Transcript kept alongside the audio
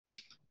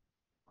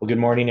Well, good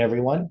morning,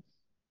 everyone.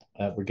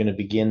 We're going to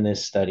begin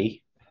this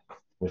study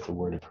with a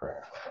word of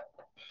prayer.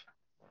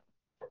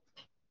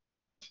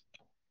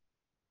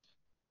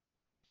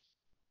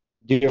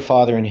 Dear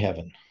Father in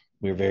heaven,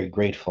 we're very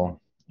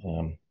grateful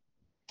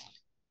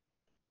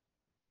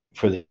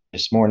for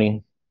this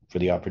morning, for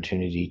the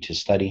opportunity to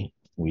study.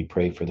 We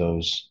pray for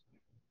those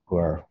who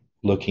are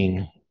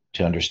looking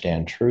to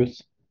understand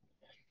truth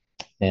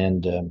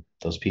and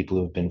those people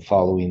who have been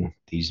following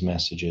these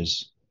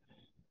messages,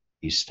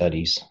 these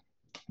studies.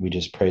 We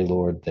just pray,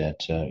 Lord,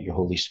 that your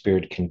Holy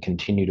Spirit can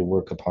continue to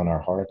work upon our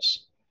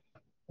hearts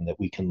and that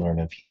we can learn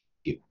of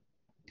you.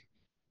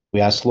 We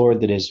ask,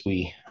 Lord, that as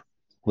we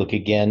look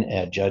again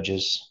at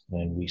Judges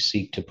and we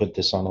seek to put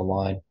this on a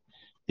line,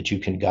 that you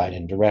can guide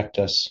and direct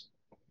us,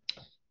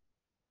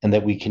 and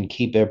that we can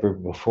keep ever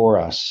before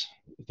us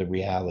the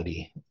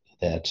reality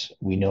that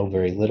we know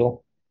very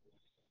little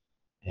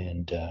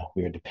and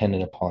we are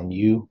dependent upon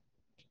you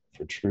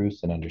for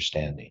truth and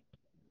understanding.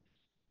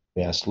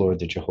 We ask, Lord,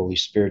 that your Holy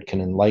Spirit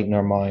can enlighten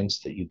our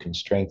minds, that you can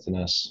strengthen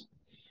us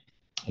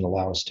and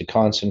allow us to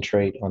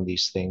concentrate on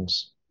these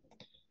things.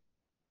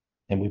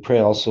 And we pray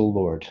also,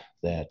 Lord,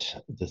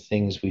 that the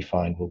things we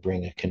find will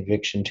bring a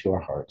conviction to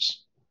our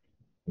hearts.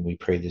 And we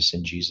pray this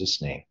in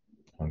Jesus' name.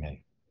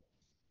 Amen.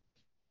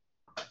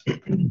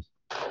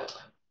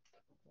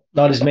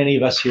 Not as many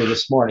of us here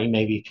this morning.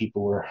 Maybe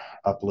people were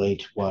up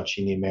late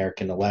watching the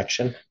American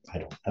election. I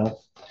don't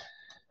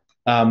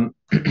know.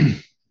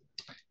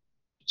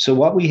 So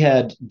what we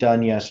had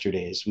done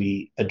yesterday is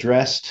we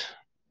addressed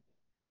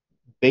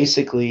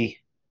basically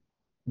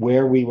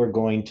where we were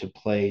going to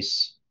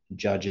place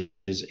Judges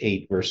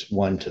 8, verse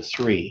 1 to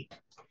 3.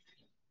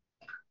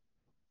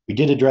 We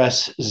did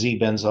address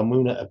Zebah and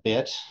Zalmunna a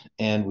bit,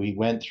 and we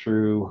went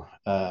through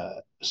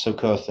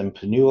Succoth and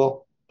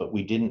Penuel, but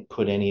we didn't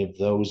put any of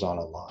those on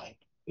a line.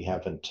 We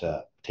haven't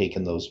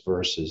taken those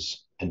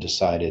verses and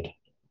decided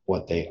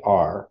what they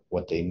are,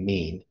 what they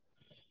mean.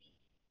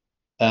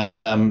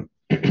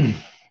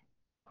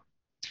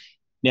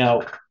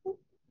 Now,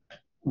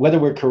 whether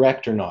we're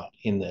correct or not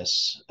in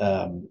this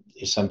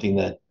is something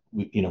that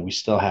we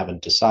still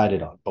haven't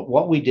decided on. But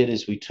what we did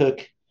is we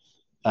took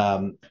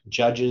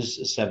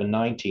Judges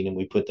 7:19 and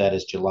we put that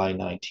as July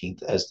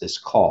 19th as this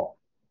call.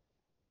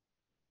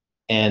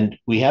 And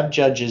we have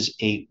Judges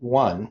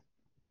 8:1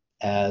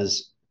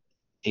 as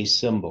a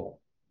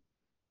symbol.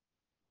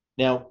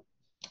 Now,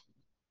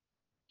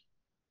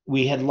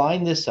 we had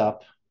lined this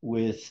up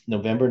with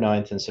November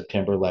 9th and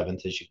September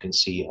 11th, as you can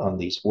see on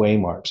these way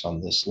marks on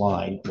this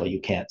line. Well,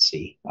 you can't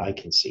see. I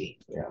can see.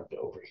 Here, I'll go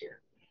over here.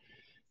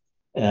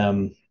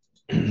 And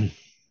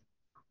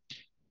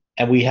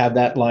we have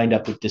that lined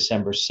up with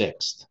December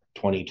 6th,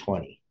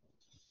 2020.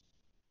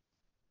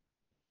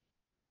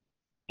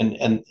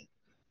 And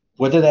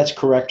whether that's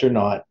correct or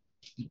not,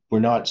 we're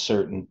not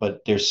certain,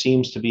 but there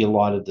seems to be a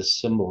lot of the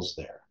symbols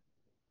there.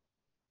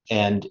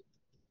 And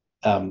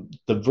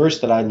the verse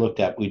that I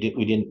looked at, we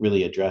didn't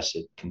really address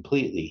it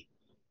completely,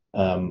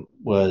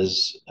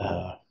 was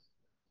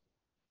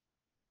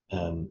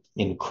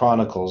in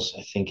Chronicles.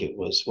 I think it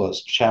was, well,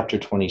 it's chapter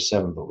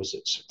 27, but was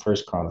it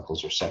First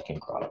Chronicles or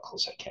Second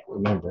Chronicles? I can't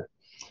remember.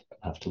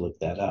 I'll have to look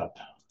that up.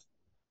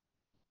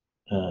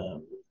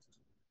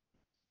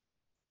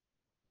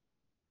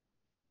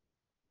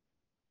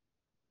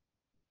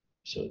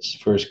 So it's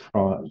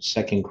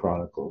Second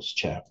Chronicles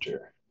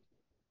chapter.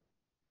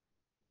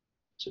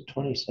 Is it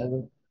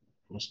 27?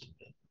 Must have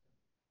been.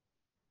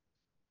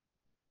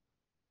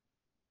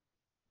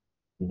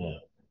 No,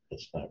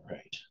 that's not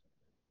right.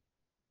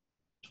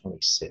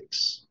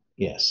 26.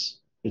 Yes,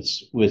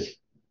 it's with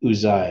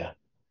Uzziah.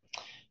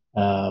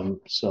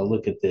 So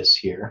look at this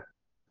here.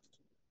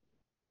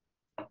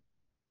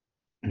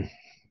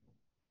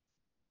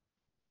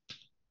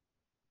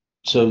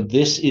 So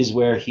this is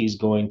where he's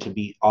going to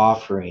be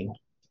offering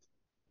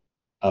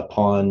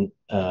upon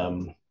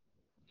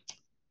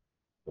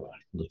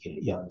looking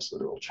at Young's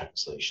literal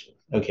translation.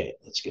 Okay,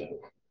 let's go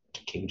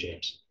to King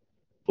James.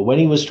 But when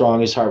he was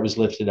strong, his heart was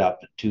lifted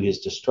up to his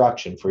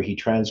destruction, for he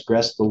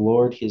transgressed the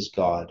Lord his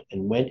God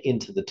and went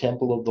into the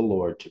temple of the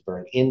Lord to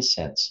burn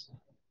incense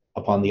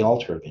upon the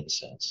altar of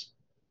incense.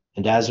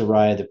 And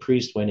Azariah the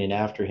priest went in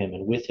after him,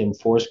 and with him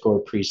fourscore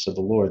priests of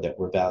the Lord that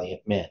were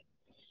valiant men.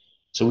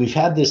 So we've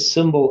had this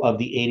symbol of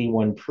the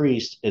 81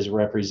 priests as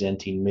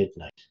representing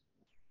midnight.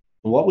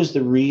 What was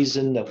the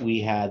reason that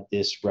we had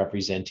this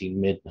representing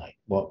midnight?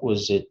 What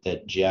was it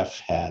that Jeff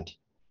had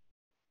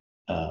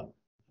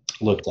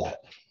looked at?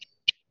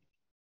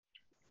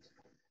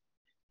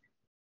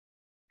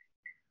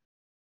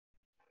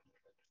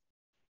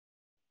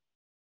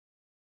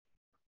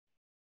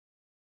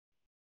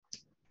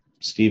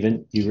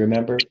 Stephen, you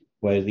remember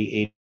why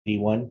the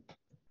 81?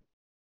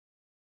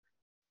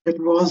 It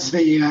was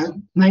the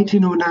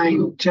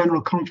 1909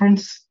 General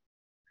Conference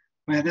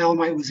when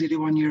Elamite was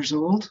 81 years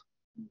old.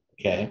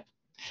 Okay.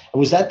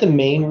 Was that the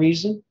main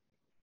reason?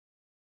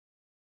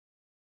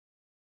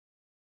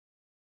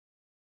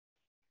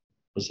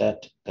 Was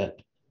that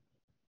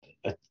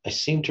I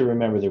seem to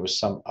remember there was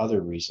some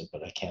other reason,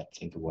 but I can't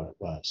think of what it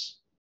was.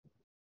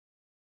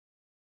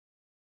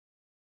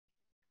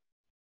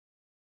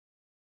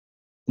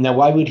 Now,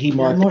 why would he Yeah,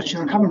 mark? I'm not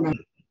sure. I can't remember.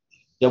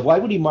 Yeah, why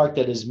would he mark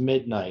that as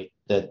midnight?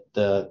 That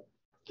the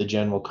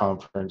general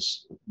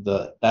conference,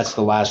 that's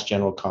the last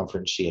general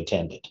conference she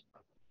attended.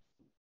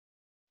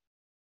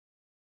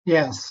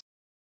 Yes.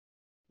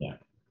 Yeah.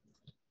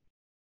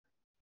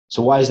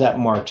 So why is that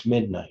marked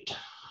midnight?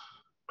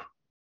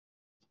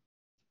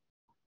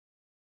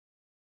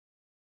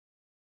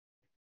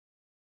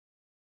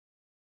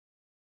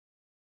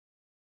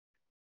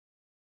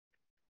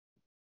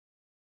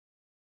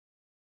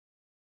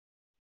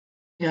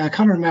 Yeah, I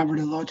can't remember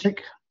the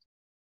logic.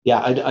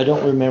 Yeah, I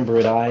don't remember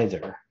it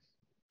either.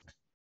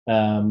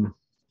 I'm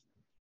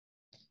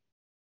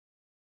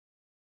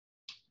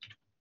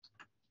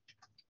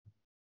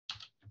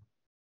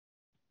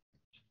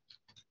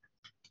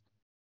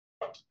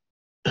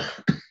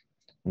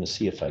going to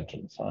see if I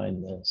can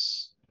find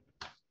this.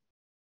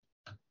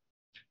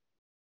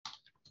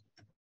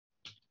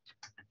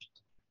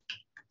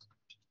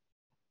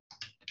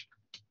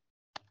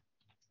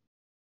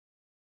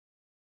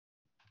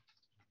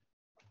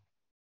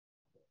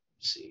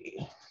 Let's see.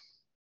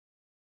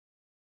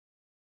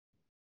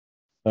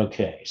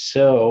 Okay,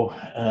 so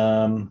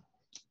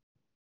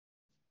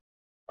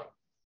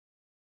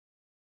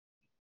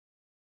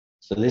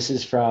so this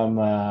is from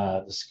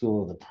the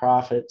School of the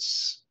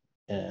Prophets.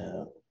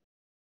 So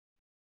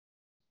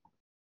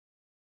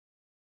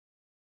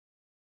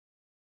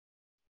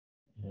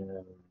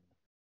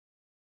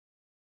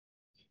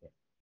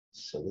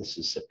this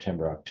is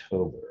September,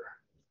 October.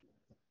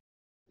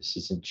 This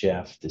isn't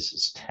Jeff, this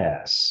is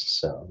Tess.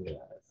 So I'm gonna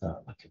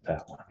look at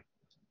that one.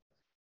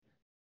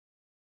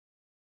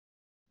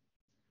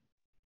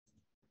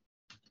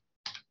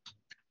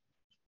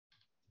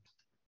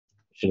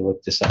 Should have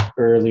looked this up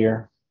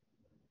earlier.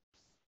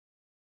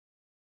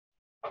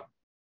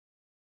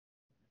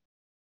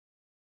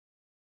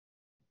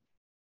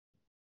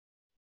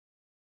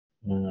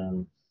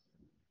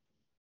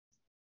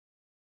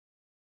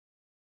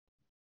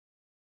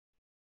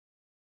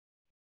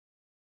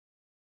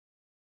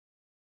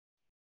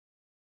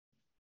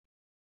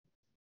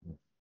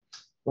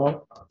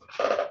 Well,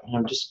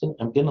 I'm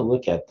gonna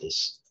look at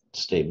this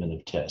statement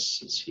of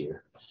tests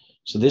here.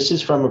 So this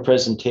is from a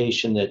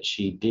presentation that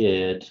she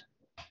did.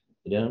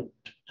 That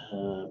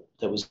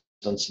was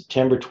on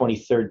September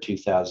 23rd,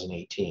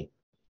 2018.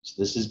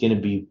 So this is going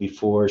to be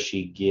before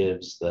she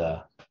gives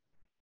the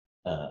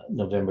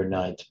November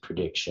 9th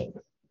prediction.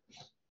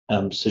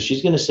 So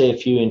she's going to say a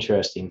few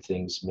interesting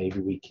things. Maybe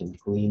we can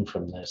glean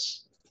from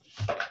this.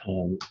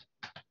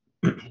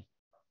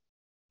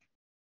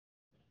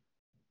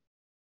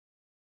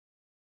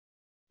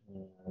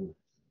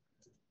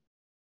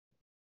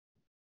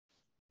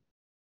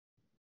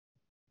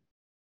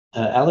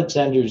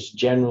 Alexander's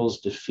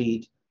generals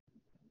defeat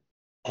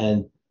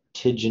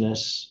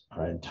Antigonus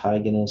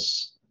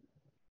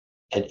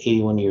at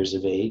 81 years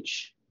of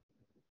age.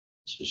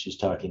 So she's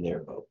talking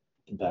there about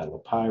the Battle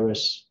of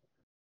Pyrrhus.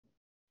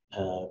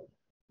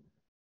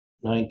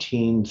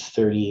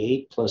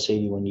 1938 plus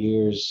 81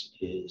 years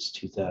is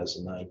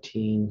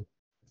 2019.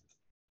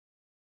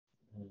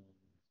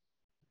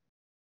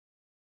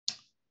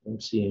 I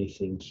don't see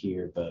anything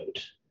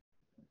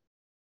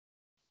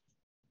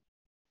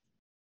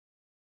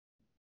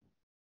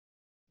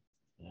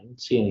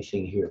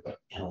here about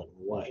Ellen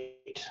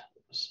White.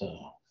 So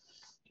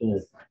I'm going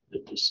to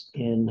put this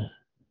in.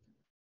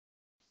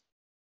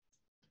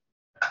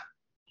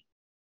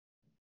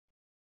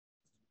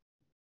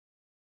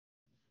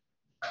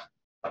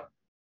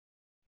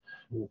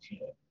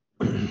 Okay.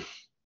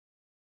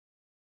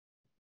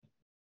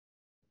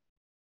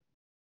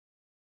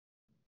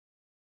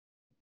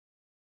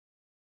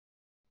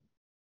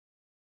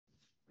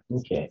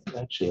 Okay, I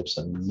actually have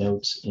some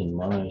notes in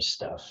my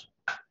stuff.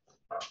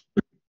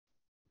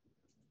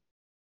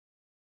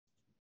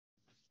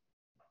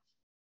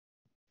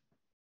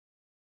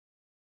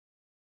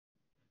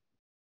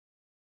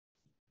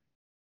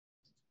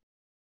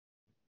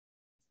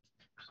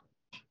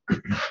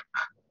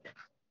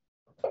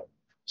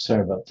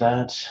 Sorry about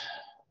that.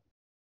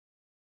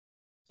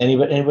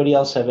 Anybody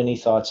else have any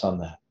thoughts on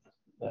that?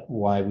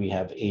 Why we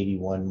have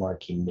 81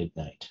 marking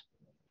midnight?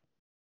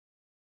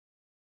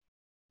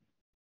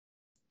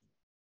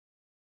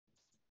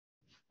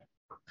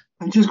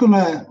 I'm just going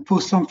to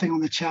post something on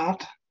the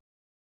chat.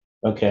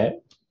 Okay.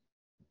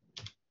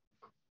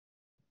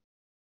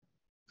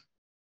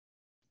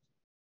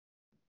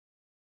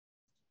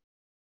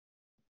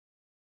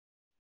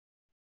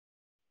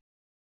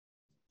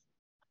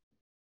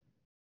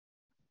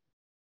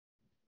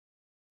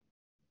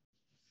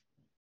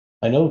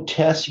 I know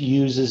Tess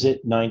uses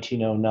it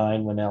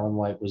 1909 when Ellen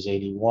White was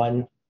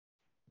 81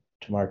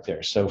 to mark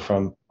there. So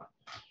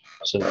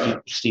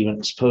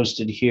Stephen's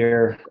posted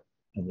here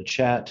in the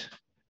chat.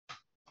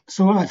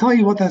 So I tell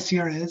you what this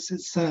here is.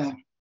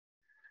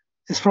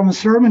 It's from a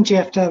sermon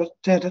Jeff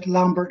did at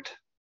Lambert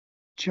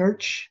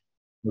Church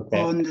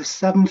on the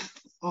 7th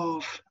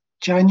of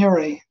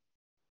January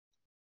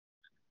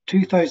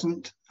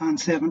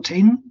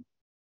 2017.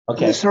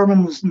 Okay. And the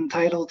sermon was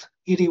entitled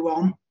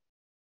 81.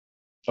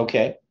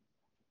 Okay.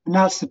 And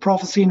that's the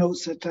prophecy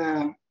notes that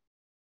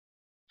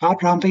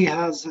Pat Rampy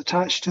has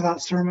attached to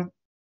that sermon.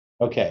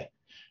 Okay.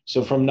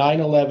 So from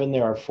 9/11,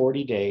 there are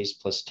 40 days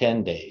plus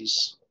 10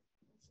 days,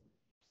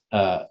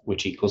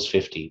 which equals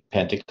 50.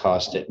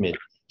 Pentecost at midnight.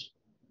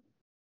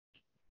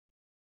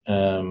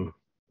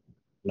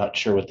 Not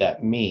sure what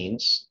that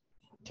means,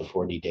 the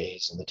 40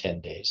 days and the 10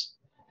 days.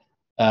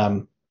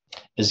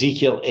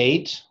 Ezekiel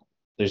 8,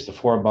 there's the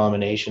 4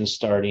 abominations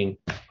starting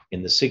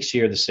in the 6th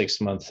year, the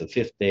 6th month, the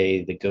 5th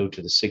day. They go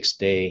to the 6th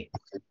day,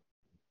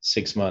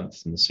 6th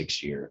month, and the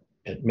 6th year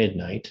at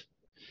midnight.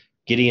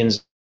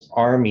 Gideon's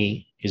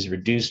army is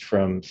reduced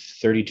from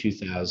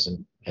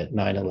 32,000 at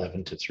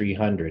 9/11 to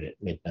 300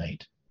 at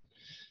midnight.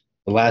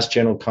 The last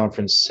General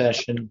Conference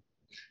session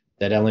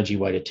that Ellen G.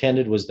 White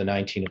attended was the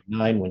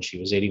 1909 when she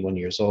was 81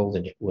 years old,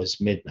 and it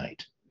was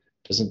midnight.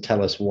 Doesn't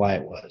tell us why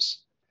it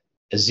was.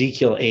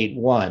 Ezekiel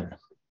 8:1,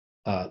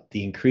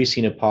 the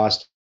increasing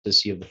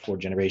apostasy of the 4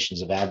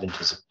 generations of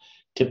Adventism,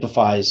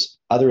 typifies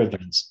other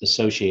events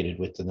associated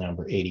with the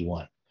number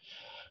 81.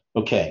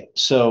 Okay,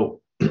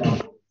 so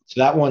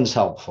that one's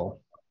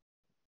helpful.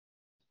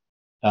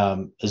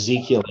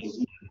 Ezekiel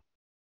 8,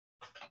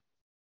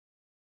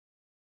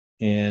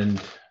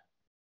 and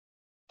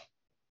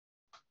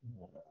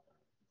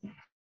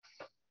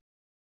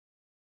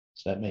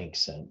so that makes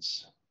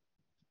sense.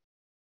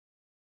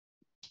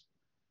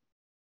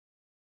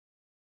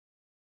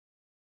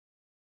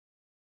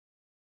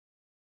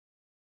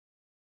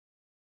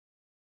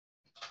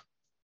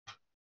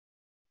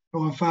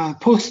 So if I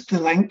post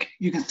the link,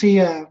 you can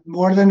see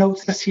more of the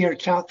notes this year.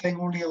 Chat thing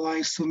only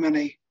allows so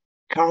many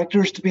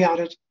characters to be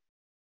added.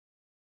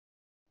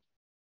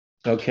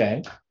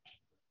 Okay.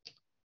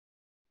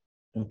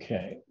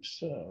 Okay,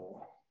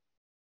 so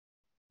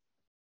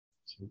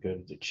go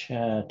to the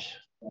chat,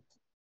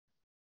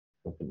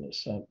 open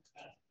this up.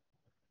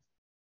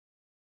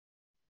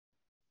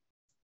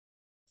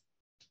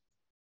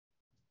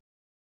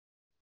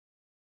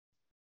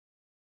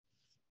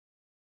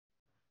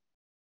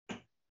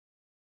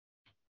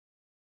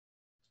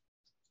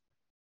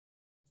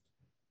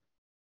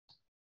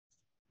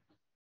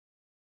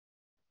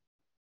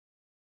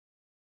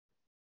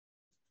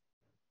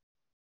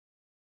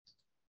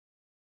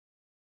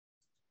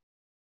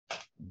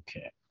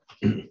 Okay.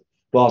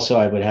 Well, so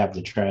I would have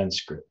the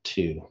transcript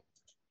too.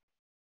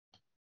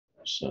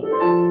 So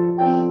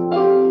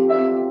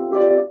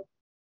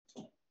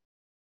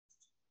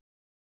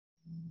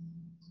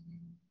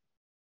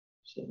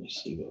let me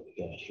see what we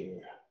got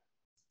here.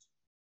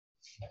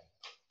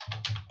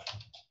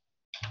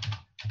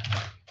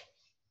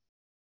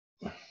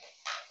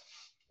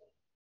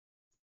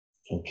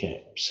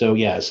 Okay, so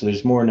yeah, so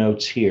there's more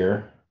notes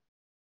here.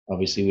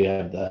 Obviously, we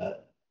have the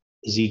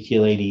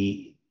Ezekiel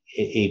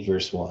 88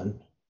 verse 1.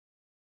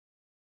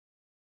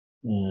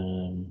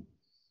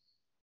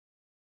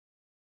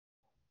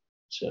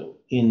 So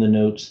in the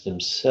notes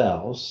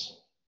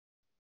themselves.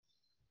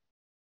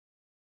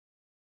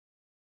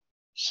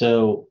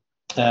 So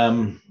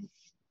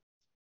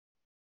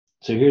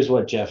here's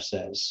what Jeff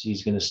says.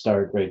 He's going to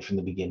start right from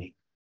the beginning.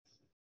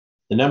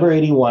 The number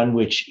 81,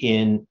 which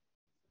in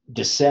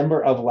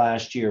December of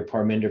last year,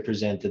 Parminder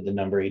presented the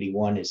number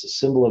 81, is a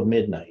symbol of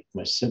midnight.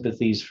 My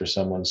sympathies for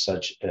someone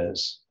such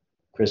as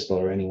Crystal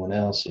or anyone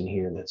else in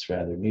here that's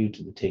rather new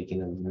to the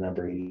taking of the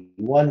number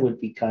 81 would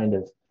be kind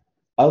of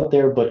out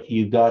there, but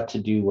you got to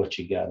do what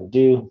you got to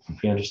do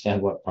if you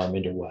understand what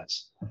Parminder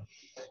was.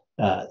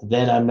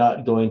 Then I'm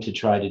not going to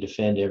try to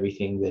defend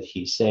everything that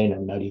he's saying.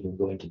 I'm not even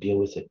going to deal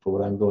with it. But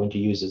what I'm going to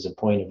use as a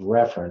point of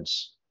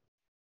reference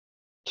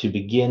to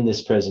begin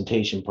this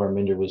presentation,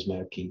 Parminder was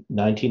making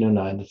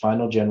 1909, the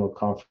final General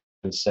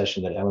Conference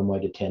session that Ellen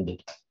White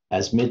attended,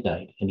 as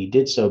midnight. And he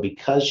did so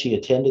because she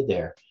attended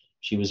there.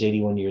 She was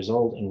 81 years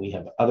old, and we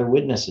have other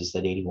witnesses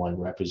that 81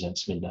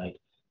 represents midnight.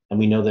 And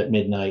we know that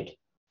midnight,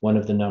 one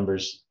of the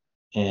numbers,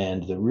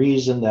 and the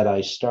reason that I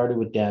started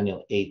with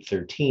Daniel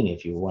 8:13,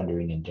 if you're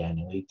wondering, in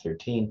Daniel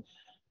 8:13,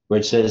 where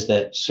it says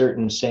that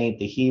certain saint,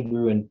 the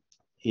Hebrew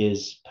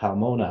is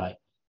Palmoni,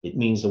 it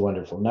means the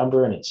wonderful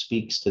number, and it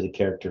speaks to the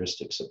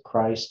characteristics of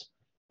Christ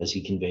as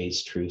he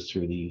conveys truth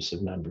through the use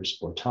of numbers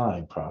or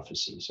time,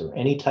 prophecies, or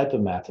any type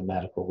of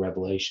mathematical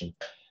revelation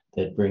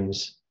that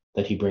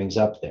he brings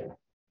up there.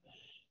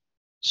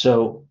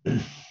 So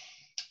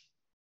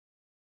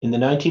in the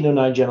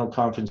 1909 General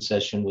Conference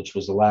session, which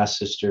was the last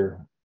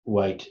Sister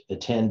White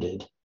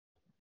attended,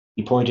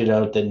 he pointed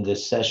out that in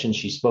this session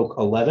she spoke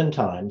 11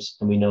 times,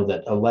 and we know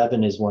that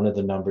 11 is one of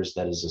the numbers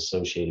that is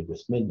associated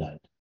with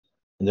midnight.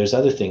 And there's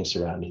other things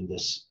surrounding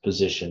this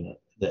position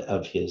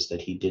of his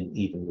that he didn't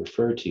even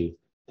refer to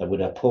that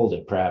would uphold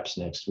it. Perhaps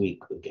next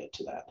week we'll get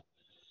to that.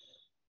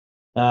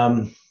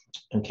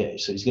 Okay,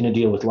 so he's going to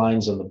deal with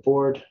lines on the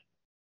board.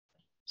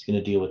 He's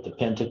going to deal with the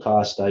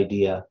Pentecost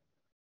idea.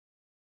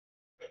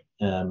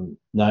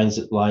 Lines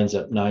up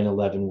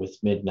 9/11 with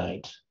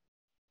midnight.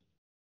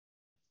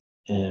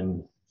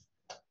 He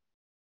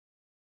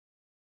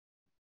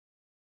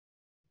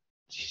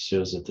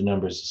shows that the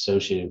number is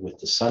associated with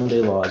the Sunday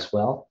law as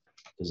well,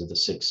 because of the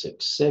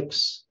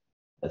 666.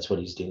 That's what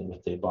he's dealing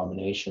with, the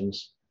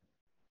abominations.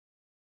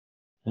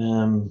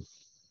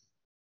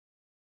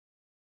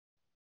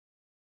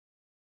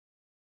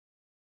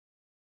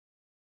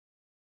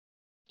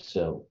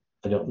 So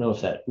I don't know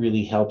if that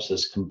really helps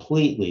us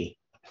completely,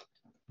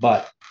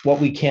 but what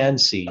we can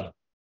see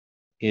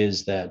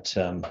is that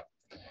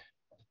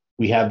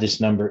we have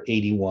this number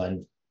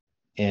 81,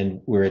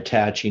 and we're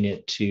attaching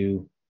it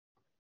to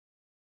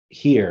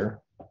here,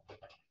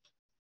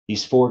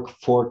 these four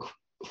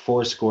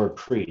score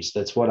priests.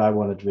 That's what I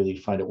wanted to really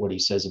find out, what he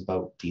says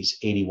about these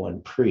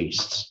 81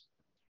 priests.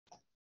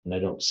 And I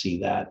don't see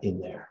that in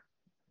there.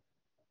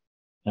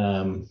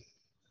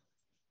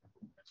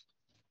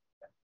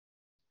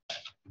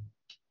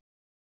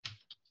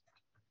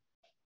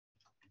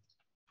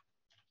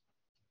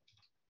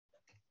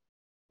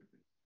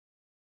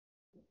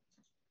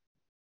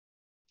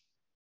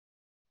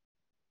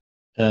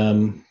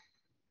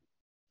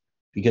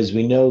 Because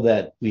we know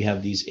that we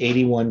have these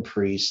 81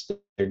 priests that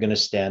are going to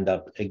stand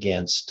up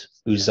against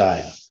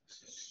Uzziah.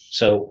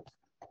 So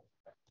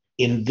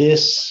in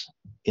this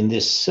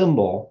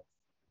symbol,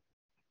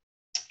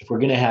 if we're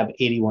going to have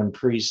 81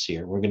 priests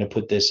here, we're going to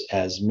put this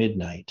as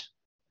midnight.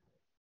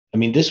 I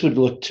mean, this would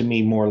look to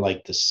me more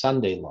like the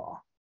Sunday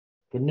law,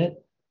 wouldn't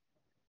it?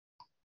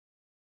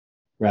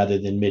 Rather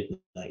than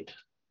midnight,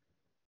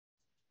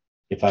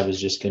 if I was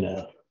just going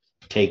to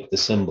take the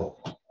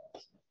symbol.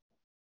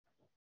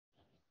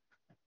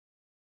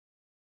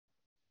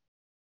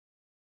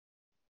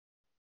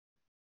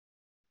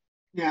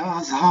 Yeah,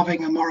 as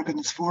having a mark on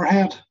its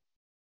forehead.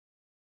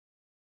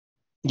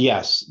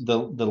 Yes, the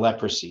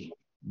leprosy,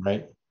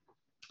 right?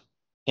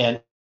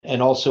 And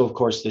also, of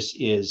course, this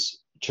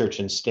is church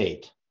and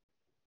state.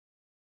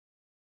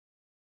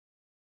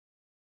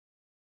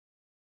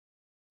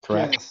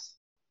 Correct? Yes.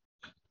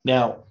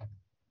 Now,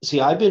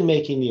 see, I've been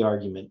making the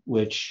argument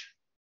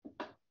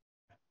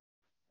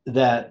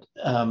that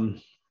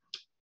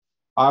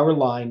our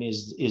line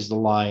is the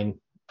line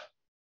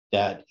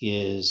that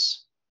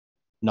is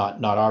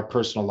not our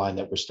personal line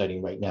that we're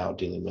studying right now,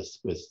 dealing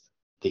with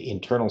the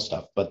internal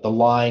stuff, but the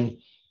line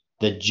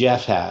that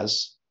Jeff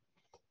has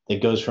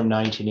that goes from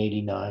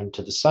 1989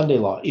 to the Sunday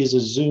law is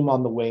a zoom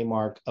on the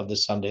waymark of the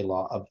Sunday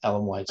law of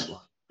Ellen White's line.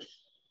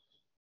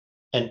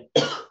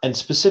 And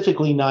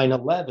specifically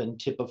 9/11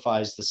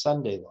 typifies the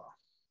Sunday law,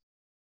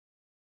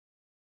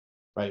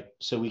 right?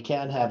 So we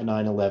can have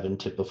 9/11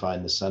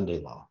 typifying the Sunday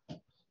law.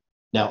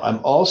 Now, I'm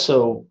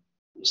also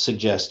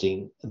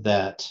suggesting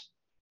that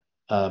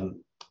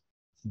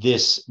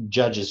this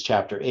Judges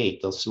chapter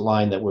 8, this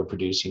line that we're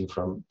producing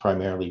from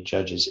primarily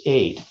Judges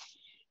 8,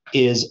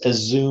 is a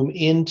zoom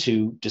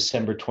into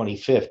December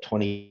 25th,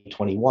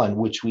 2021,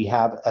 which we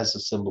have as a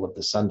symbol of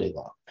the Sunday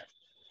law.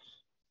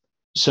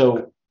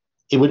 So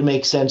it would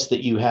make sense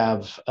that you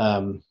have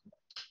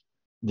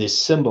this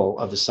symbol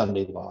of the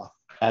Sunday law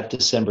at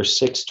December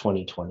 6,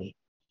 2020.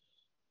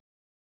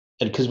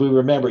 And because we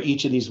remember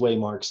each of these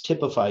waymarks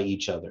typify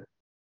each other,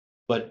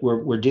 but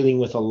we're dealing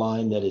with a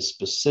line that is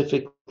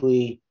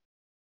specifically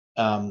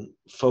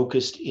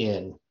focused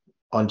in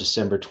on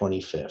December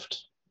 25th,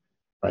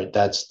 right?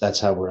 That's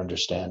how we're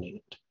understanding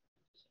it.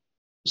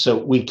 So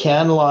we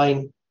can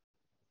line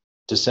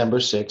December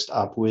 6th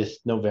up with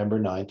November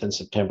 9th and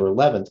September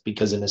 11th,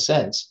 because in a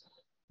sense,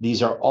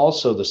 these are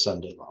also the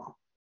Sunday law.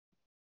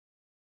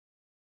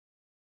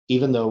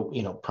 Even though,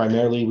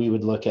 primarily we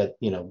would look at,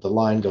 the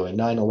line going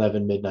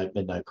 9/11,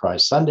 midnight cry,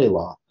 Sunday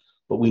law,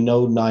 but we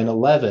know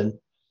 9/11,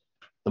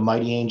 the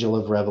mighty angel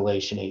of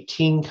Revelation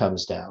 18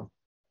 comes down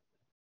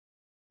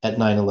at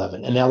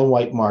 9/11. And Ellen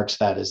White marks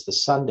that as the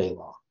Sunday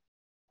law,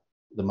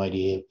 the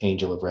mighty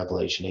angel of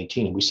Revelation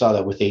 18. And we saw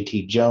that with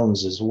A.T.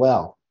 Jones as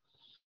well.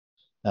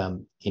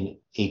 In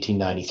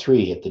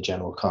 1893 at the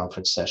General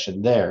Conference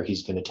session there,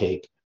 he's going to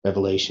take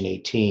Revelation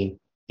 18,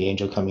 the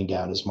angel coming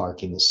down, as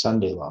marking the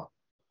Sunday law.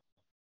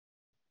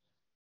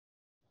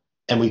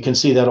 And we can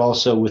see that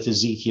also with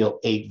Ezekiel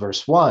 8,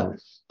 verse 1.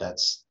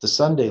 That's the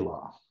Sunday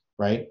law,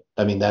 right?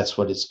 I mean, that's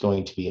what it's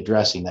going to be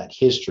addressing, that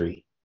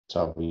history. It's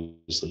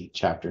obviously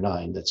chapter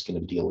 9 that's going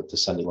to deal with the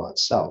Sunday law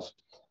itself.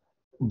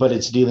 But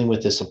it's dealing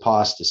with this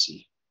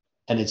apostasy.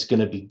 And it's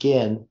going to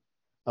begin,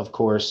 of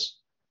course,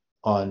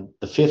 on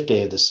the 5th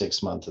day of the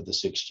 6th month of the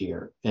 6th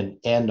year, and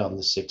end on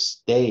the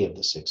 6th day of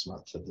the 6th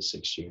month of the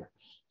 6th year.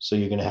 So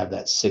you're going to have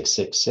that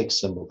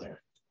 666 symbol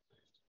there.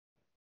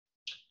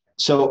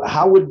 So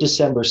how would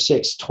December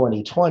 6,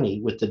 2020,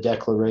 with the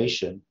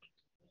declaration,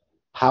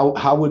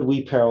 how would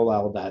we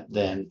parallel that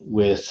then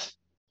with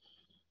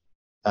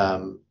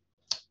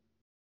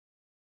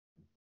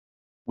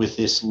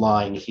this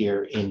line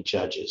here in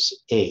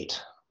Judges 8?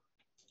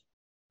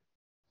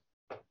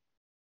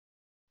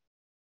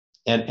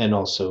 And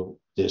also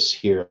this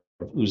here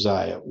of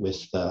Uzziah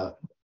with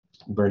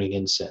burning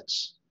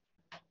incense.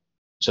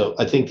 So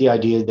I think the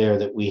idea there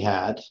that we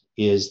had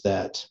is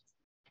that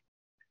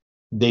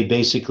they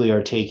basically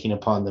are taking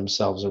upon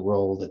themselves a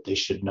role that they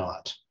should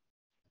not.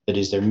 That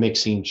is, they're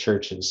mixing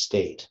church and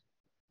state.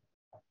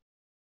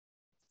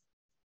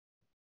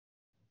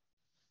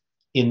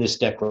 In this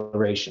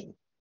declaration,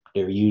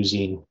 they're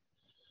using,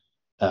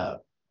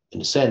 in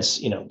a sense,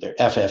 they're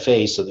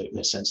FFA, so in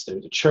a sense they're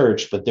the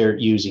church, but they're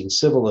using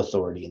civil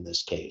authority in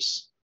this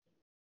case,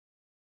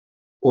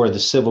 or the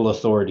civil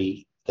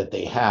authority that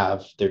they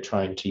have, they're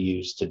trying to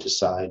use to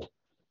decide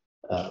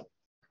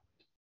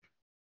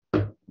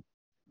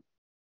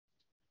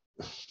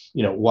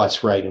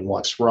what's right and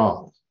what's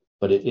wrong.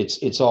 But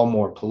it's all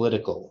more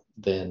political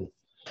than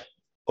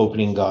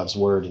opening God's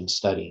word and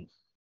studying.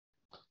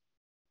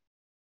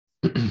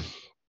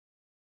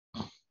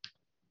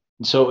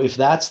 So if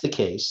that's the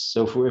case,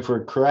 so if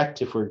we're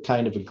correct, if we're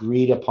kind of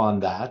agreed upon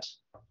that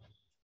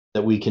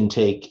we can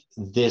take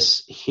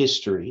this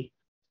history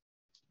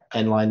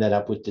and line that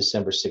up with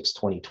December 6,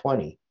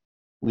 2020,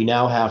 we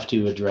now have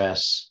to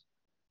address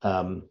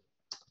the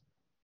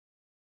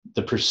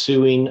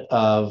pursuing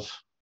of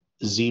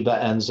Ziba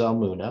and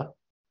Zalmunna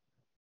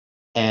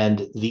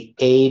and the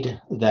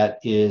aid that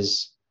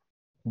is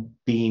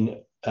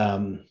being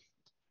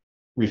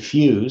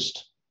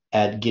refused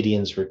at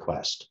Gideon's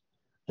request.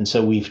 And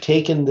so we've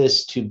taken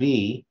this to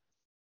be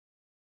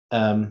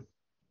a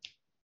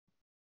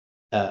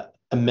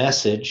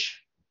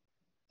message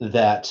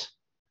that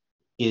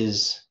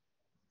is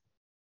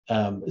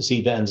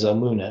Ziba and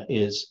Zalmunna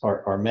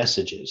are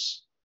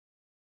messages.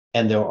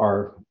 And there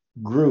are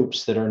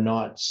groups that are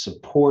not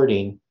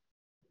supporting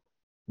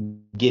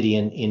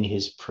Gideon in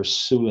his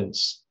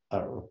pursuance,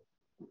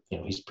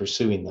 he's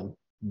pursuing them,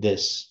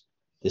 this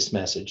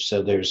message.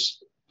 So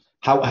there's,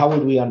 how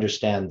would we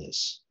understand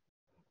this?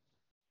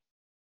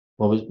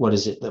 What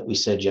is it that we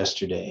said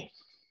yesterday?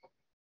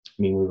 I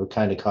mean, we were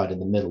kind of caught in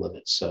the middle of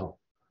it, so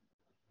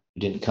we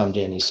didn't come to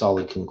any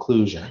solid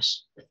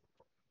conclusions.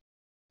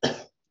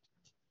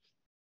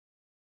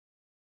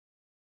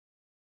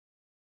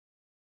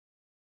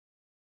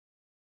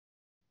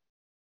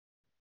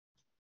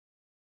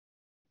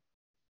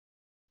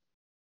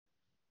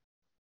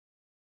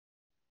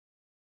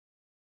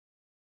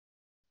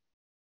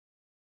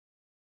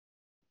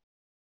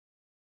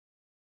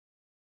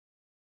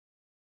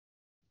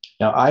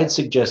 Now, I'd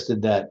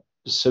suggested that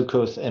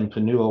Sukkoth and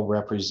Penuel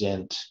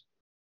represent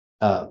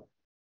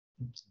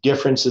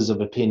differences of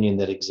opinion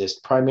that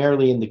exist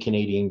primarily in the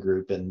Canadian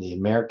group and the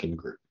American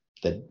group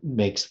that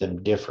makes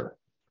them differ.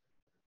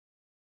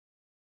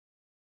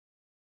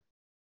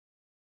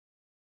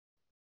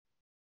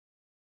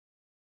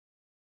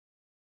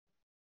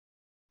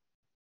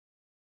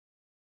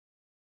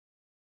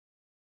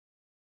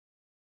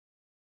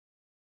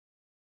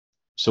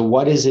 So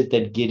what is it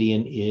that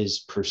Gideon is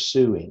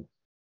pursuing?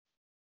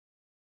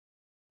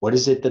 What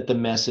is it that the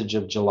message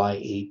of July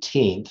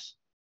 18th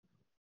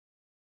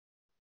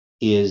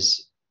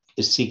is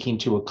seeking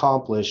to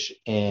accomplish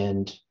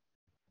and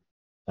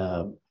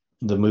the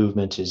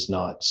movement is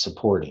not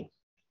supporting?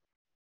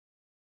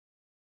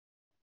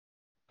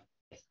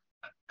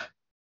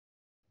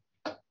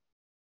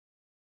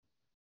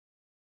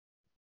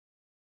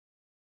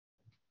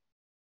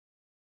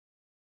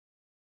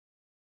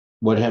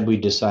 What had we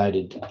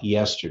decided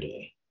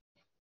yesterday?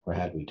 Or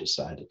had we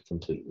decided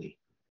completely?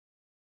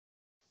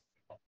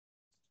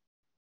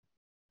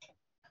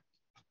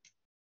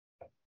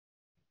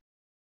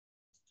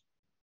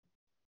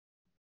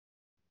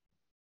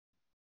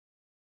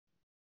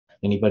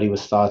 Anybody with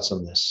thoughts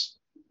on this?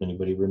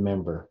 Anybody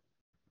remember?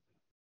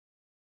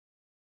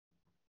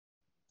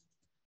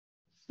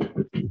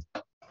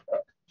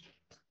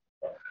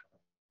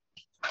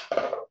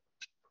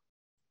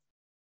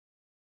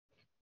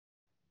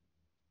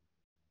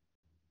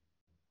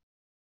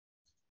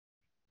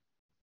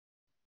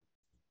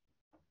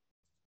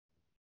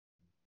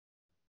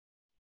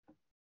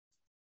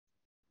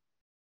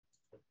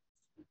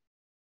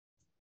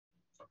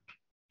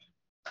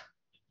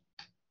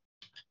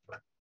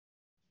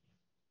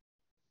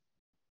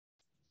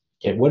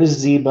 Okay, what does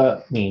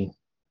Ziba mean?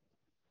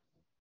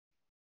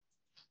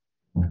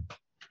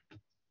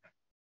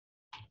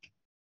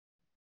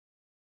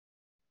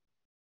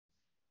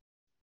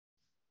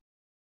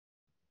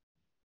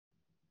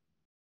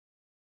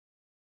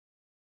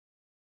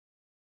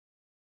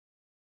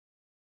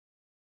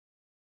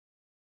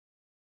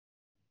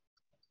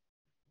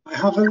 I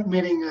have it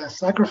meaning a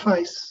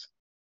sacrifice.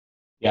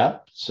 Yeah,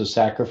 so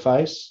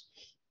sacrifice.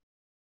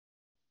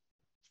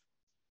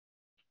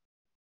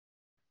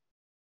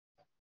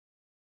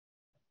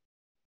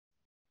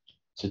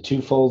 It's a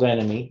twofold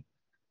enemy.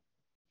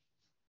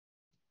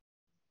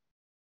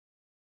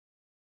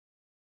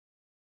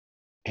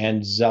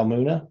 And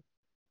Zalmunna?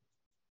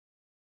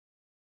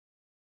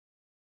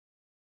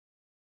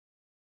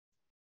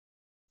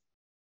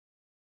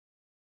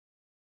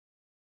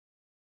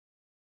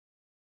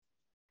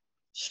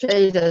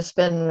 Shade has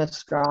been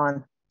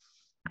withdrawn.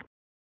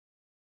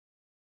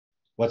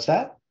 What's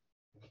that?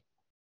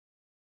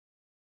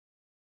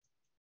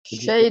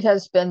 Shade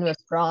has been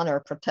withdrawn, or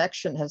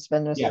protection has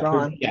been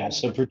withdrawn. Yeah,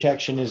 so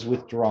protection is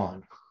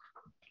withdrawn.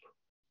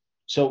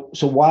 So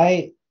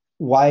why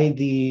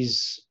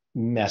these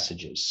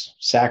messages?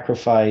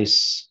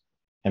 Sacrifice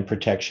and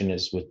protection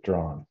is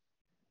withdrawn.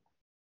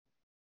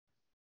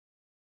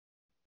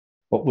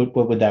 What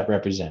would that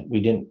represent?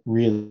 We didn't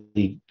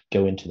really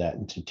go into that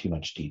into too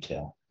much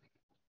detail.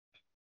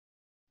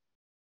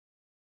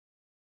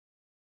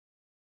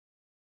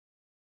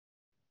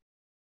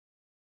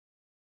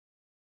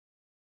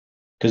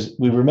 Because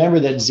we remember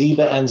that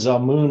Ziba and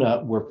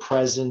Zalmunna were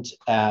present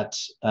at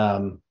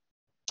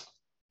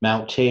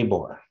Mount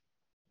Tabor.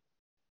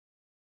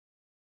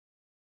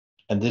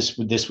 And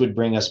this would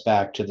bring us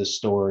back to the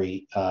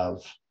story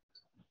of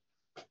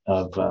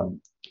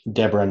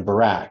Deborah and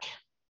Barak,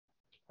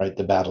 right?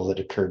 The battle that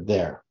occurred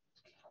there.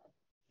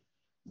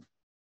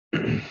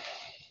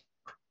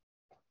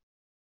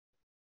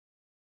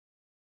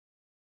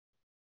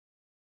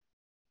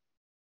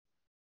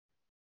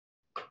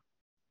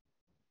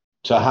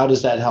 So how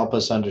does that help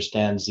us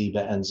understand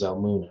Ziba and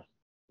Zalmunna?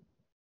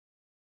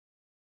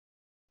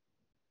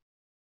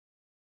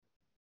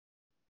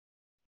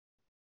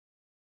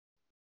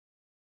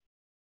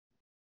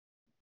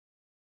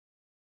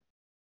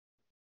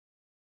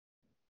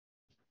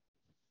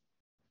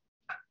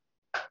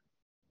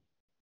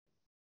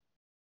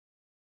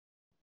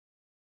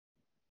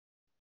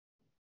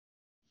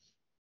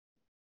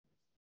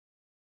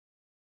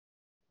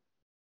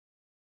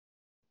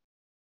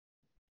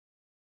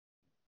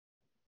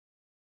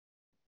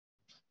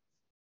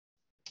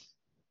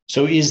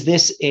 So is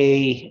this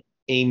a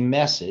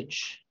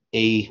message,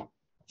 a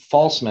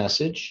false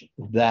message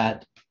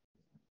that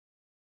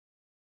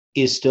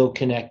is still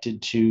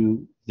connected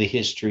to the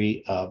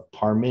history of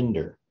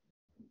Parminder?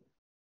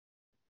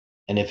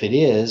 And if it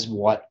is,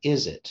 what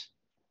is it?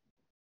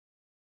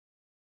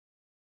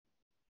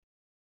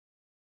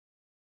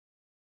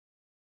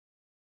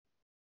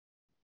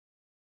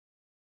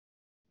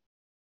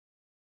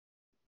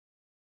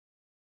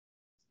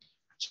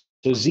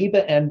 So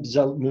Ziba and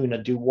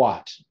Zalmunna do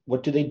what?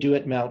 What do they do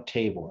at Mount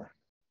Tabor?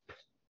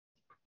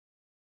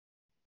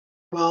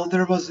 Well,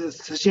 there was a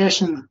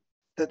suggestion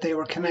that they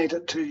were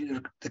connected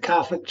to the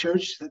Catholic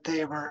Church, that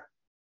they were.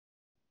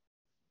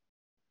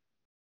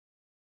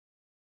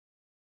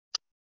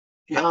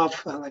 You have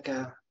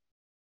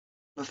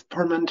with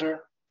Parminder,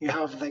 you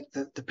have like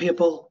the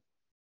papal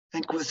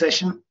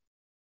inquisition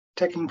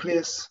taking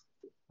place.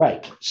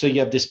 Right. So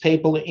you have this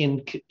papal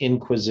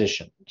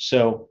inquisition.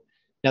 So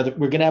now that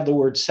we're going to have the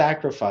word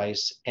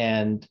sacrifice,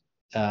 and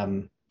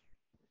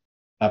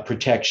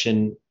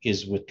protection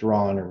is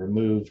withdrawn or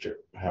removed, or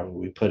however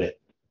we put it.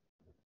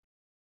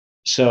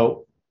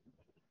 So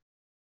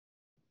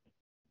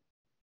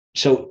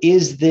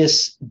is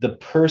this the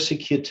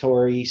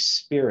persecutory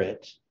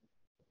spirit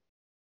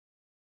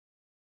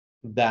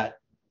that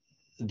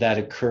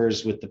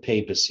occurs with the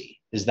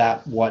papacy? Is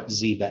that what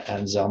Ziba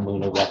and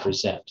Zalmunna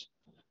represent?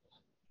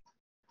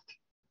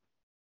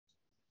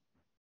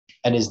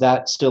 And is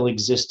that still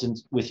existent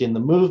within the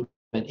movement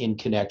in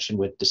connection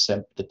with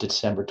the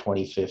December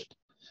 25th,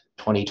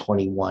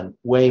 2021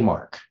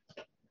 waymark?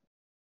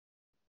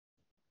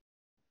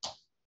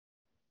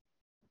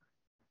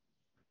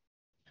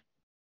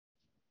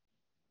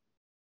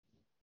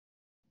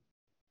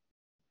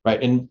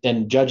 Right,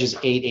 and Judges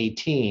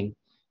 8:18,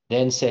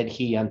 then said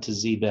he unto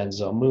Ziba and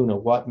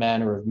Zalmunna, what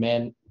manner of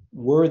men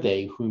were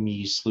they whom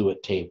ye slew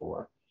at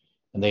Tabor?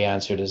 And they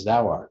answered, as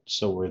thou art,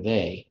 so were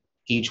they.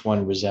 Each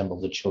one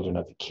resembled the children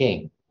of a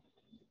king.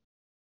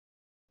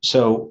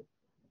 So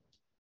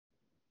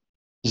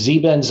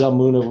Ziba and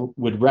Zalmunna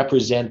would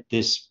represent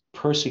this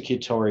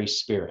persecutory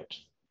spirit,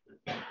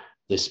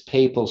 this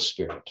papal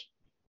spirit.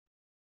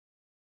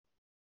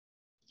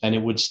 And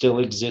it would still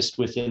exist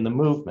within the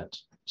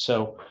movement.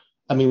 So,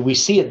 I mean, we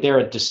see it there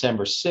at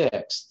December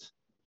 6th,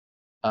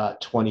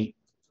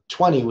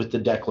 2020 with the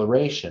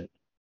declaration.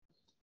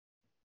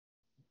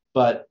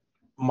 But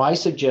my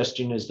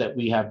suggestion is that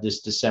we have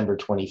this December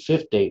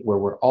 25th date where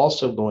we're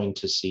also going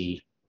to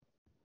see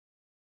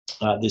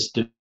this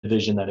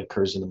division that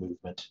occurs in the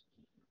movement.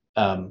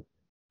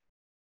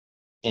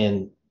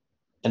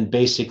 And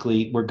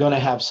basically, we're going to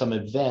have some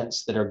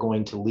events that are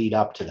going to lead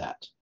up to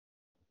that.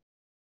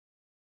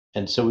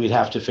 And so we'd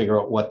have to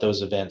figure out what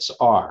those events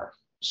are.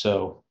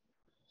 So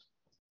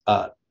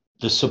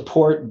the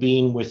support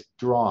being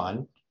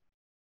withdrawn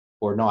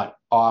or not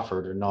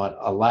offered or not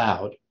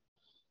allowed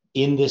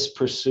in this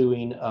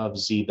pursuing of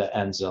Ziba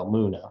and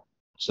Zalmunna,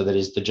 so that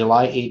is the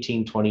July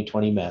 18,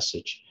 2020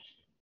 message,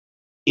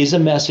 is a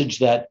message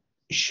that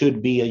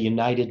should be a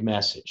united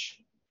message.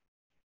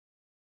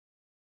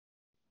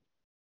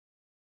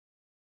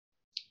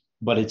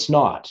 But it's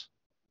not,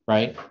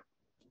 right?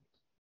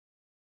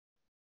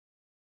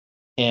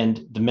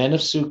 And the men of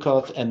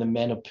Sukkoth and the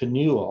men of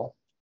Penuel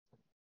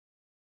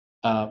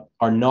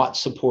are not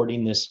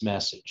supporting this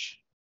message,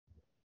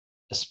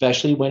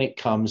 especially when it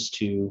comes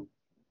to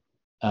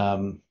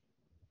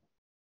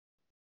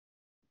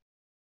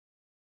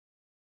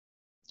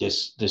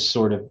this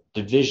sort of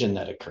division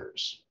that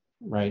occurs,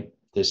 right?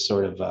 This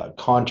sort of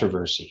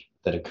controversy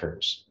that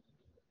occurs.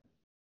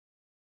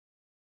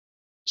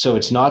 So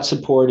it's not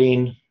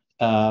supporting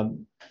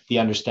the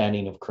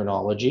understanding of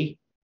chronology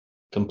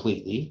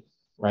completely,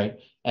 right?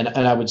 And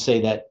I would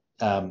say that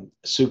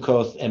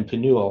Sukkoth and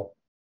Penuel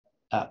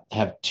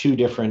have two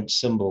different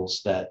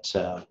symbols that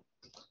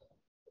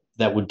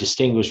would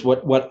distinguish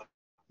what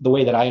the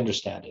way that I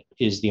understand it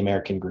is the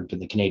American group and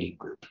the Canadian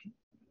group,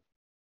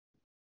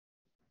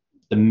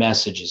 the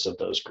messages of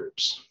those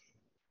groups.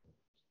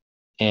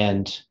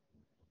 And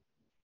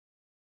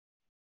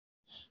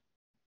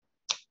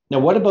Now,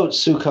 what about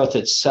Sukkoth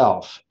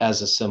itself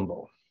as a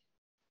symbol?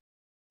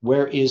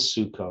 Where is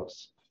Sukkoth?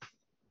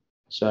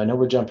 So I know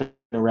we're jumping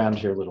around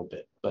here a little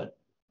bit, but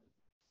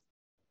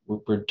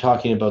we're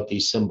talking about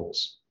these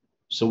symbols.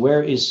 So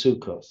where is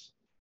Sukkoth?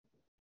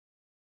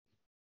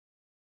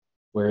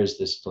 Where is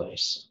this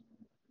place?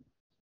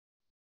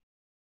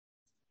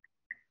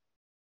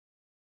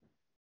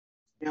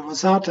 Yeah,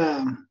 was that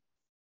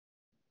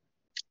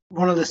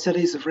one of the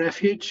cities of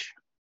refuge?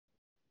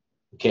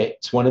 Okay,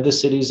 it's one of the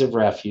cities of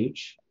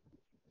refuge.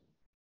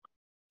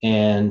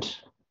 And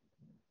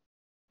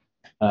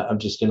I'm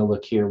just going to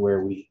look here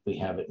where we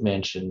have it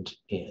mentioned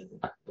in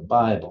the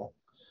Bible.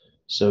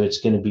 So it's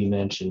going to be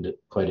mentioned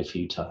quite a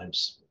few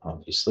times,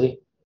 obviously.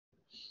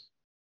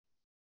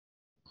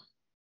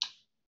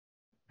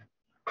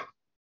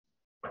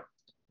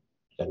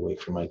 Got to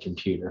wait for my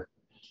computer.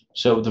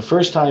 So the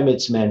first time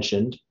it's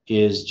mentioned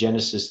is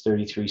Genesis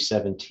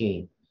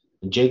 33:17.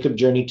 And Jacob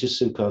journeyed to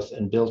Sukkoth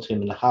and built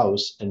him a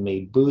house and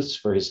made booths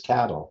for his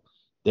cattle.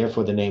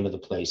 Therefore, the name of the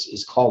place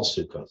is called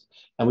Sukkoth.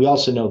 And we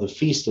also know the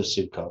Feast of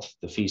Sukkoth,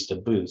 the Feast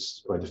of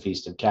Booths, or the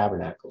Feast of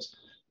Tabernacles,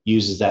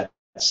 uses that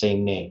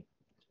same name.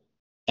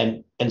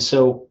 And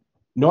so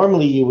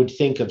normally you would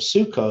think of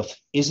Sukkoth,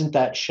 isn't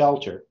that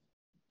shelter?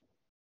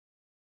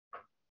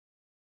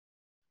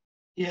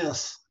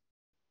 Yes.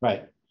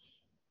 Right.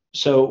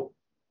 So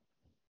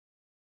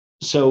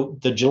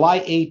the July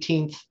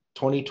 18th,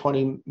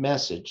 2020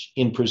 message,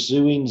 in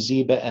pursuing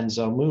Zebah and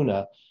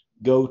Zalmunna,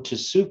 go to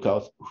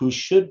Sukkoth, who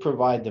should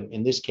provide them,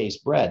 in this case,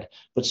 bread.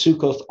 But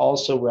Sukkoth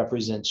also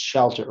represents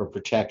shelter or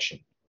protection.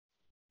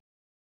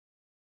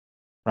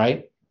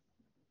 Right?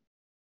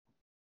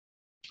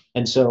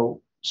 And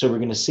so we're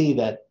going to see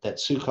that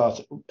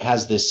Sukkoth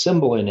has this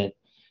symbol in it,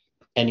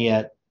 and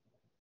yet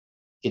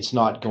it's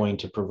not going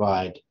to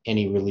provide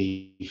any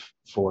relief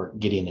for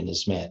Gideon and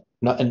his men.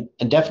 And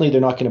definitely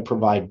they're not going to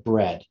provide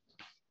bread.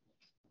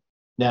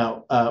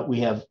 Now, we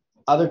have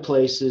other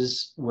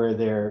places where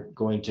they're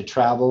going to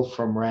travel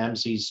from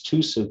Ramses to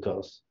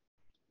Sukkoth,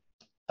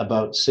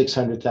 about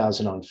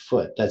 600,000 on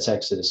foot. That's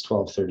Exodus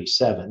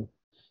 12:37.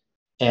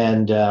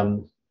 And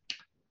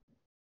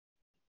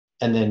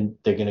then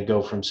they're going to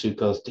go from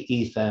Sukkoth to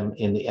Etham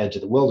in the edge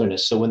of the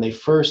wilderness. So when they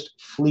first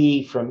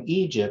flee from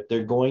Egypt,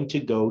 they're going to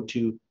go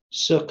to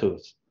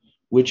Sukkoth,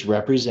 which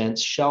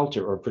represents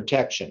shelter or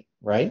protection,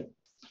 right?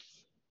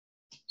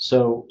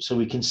 So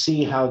we can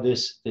see how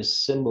this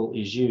symbol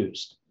is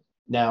used.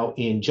 Now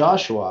in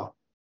Joshua,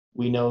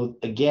 we know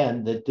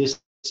again that this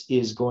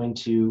is going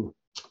to,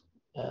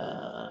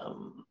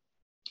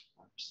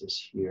 where's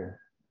this here?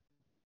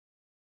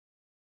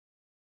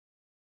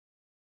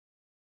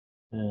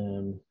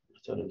 I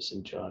thought it was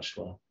in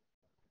Joshua,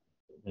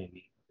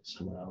 maybe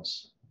somewhere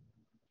else.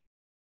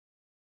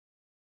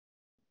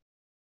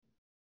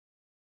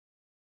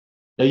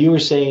 Now you were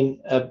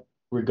saying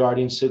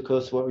regarding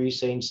Sukkoth, what were you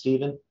saying,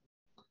 Stephen,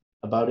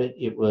 about it?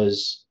 It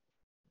was,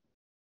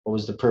 what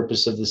was the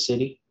purpose of the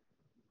city?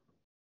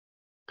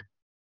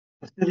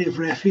 A city of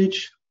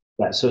refuge.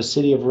 Yeah, so a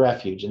city of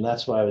refuge, and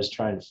that's why I was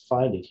trying to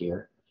find it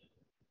here.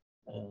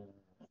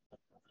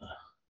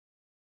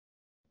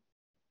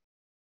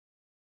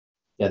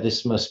 Yeah,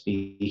 this must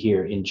be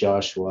here in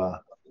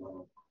Joshua.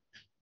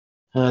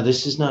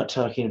 This is not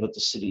talking about the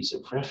cities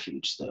of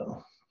refuge,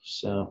 though.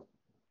 So,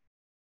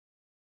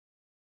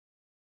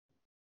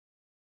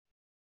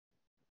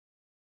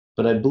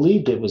 but I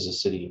believed it was a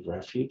city of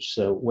refuge.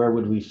 So where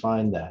would we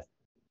find that?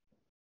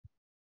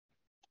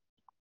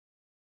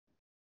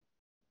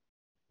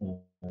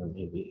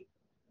 Maybe.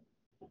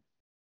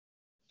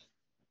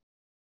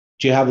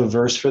 Do you have a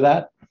verse for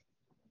that?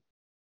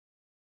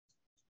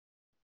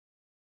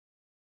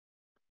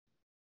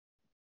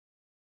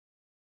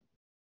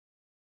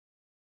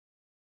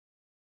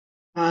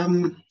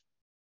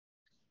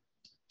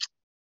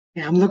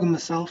 Yeah, I'm looking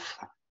myself.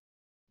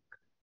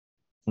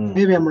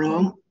 Maybe I'm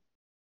wrong.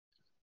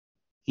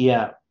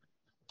 Yeah,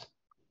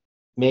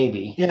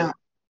 maybe. Yeah,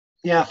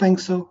 I think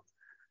so.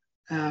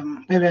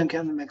 Maybe I'm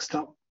getting them mixed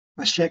up.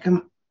 Let's check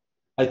them.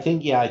 I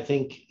think,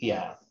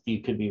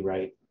 you could be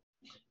right.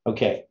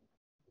 Okay,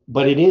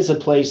 but it is a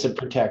place of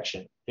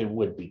protection. It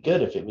would be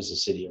good if it was a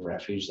city of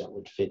refuge that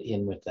would fit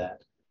in with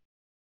that.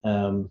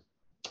 But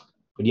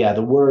yeah,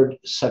 the word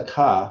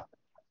Sukkah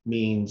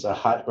means a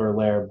hut or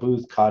lair,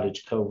 booth,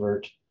 cottage,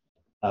 covert,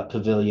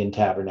 pavilion,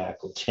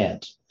 tabernacle,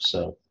 tent.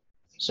 So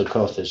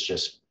Sukkoth is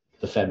just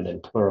the feminine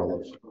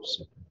plural of.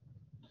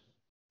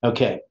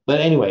 Okay,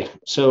 but anyway,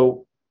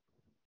 so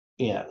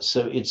yeah,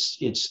 so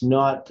it's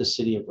not the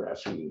city of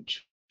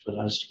refuge, but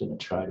I was going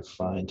to try to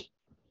find.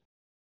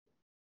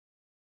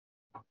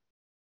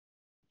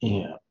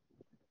 Yeah,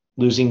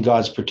 losing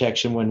God's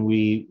protection when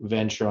we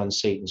venture on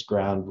Satan's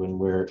ground, when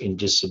we're in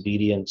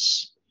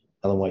disobedience.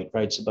 Ellen White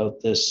writes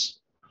about this.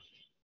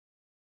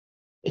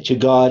 To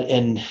God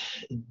and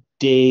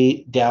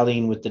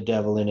dallying with the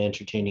devil and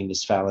entertaining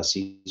his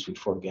fallacies, we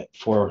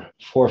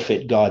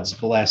forfeit God's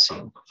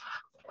blessing.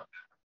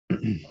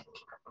 I'm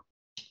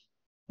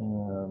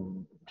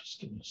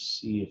just going to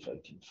see if I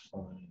can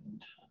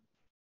find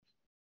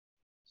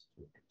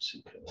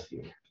Sukkoth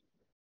here.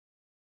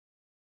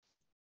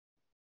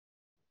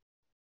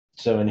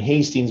 So in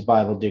Hastings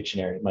Bible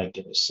Dictionary, it might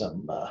give us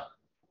some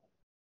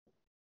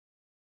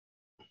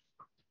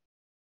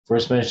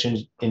first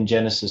mentioned in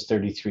Genesis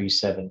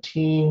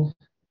 33:17,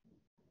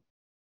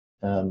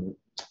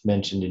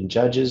 mentioned in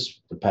Judges,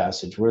 the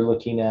passage we're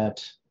looking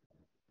at.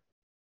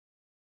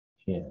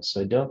 Yeah,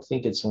 so I don't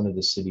think it's one of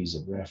the cities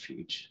of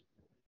refuge.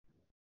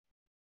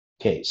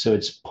 Okay, so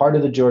it's part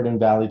of the Jordan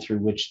Valley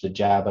through which the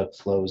Jabbok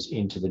flows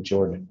into the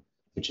Jordan,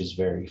 which is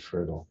very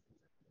fertile.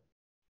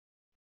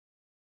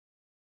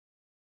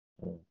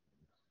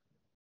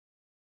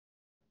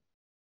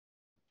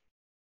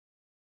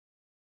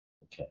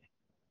 Okay.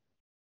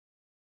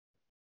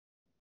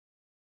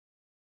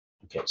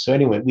 Okay, so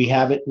anyway, we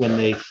have it when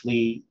they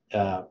flee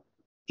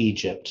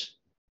Egypt,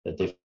 that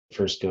they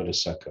first go to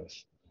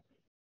Succoth.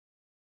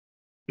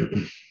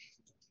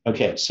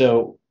 Okay,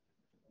 so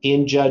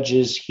in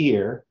Judges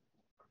here,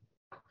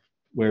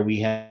 where we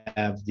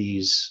have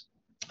these,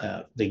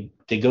 they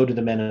go to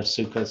the men of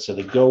Succoth, so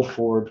they go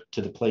forward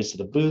to the place of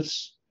the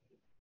booths,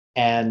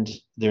 and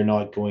they're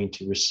not going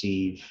to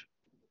receive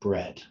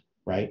bread,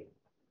 right?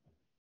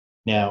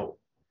 Now,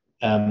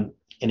 and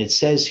it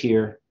says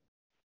here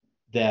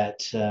that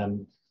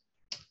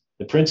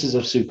the princes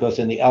of Succoth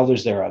and the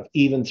elders thereof,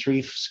 even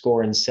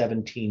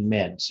 70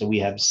 men. So we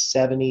have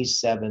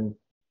 77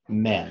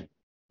 men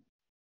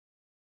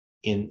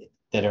in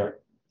that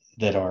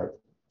are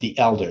the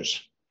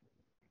elders.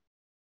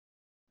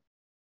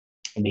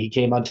 And he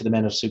came unto the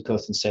men of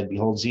Succoth and said,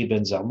 Behold, Zebah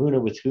and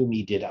Zalmunna, with whom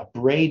ye did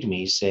upbraid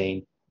me,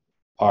 saying,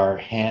 Are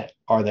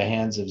the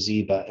hands of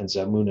Zebah and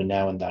Zalmunna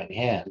now in thine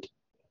hand?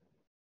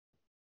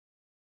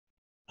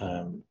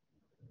 And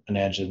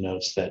Angela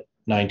notes that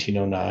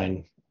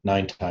 1909,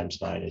 9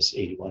 times 9 is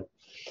 81.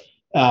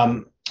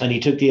 And he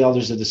took the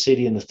elders of the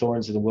city and the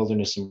thorns of the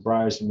wilderness and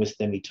briars, and with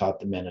them he taught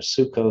the men of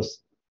Succoth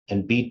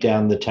and beat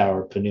down the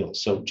tower of Penuel.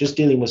 So just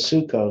dealing with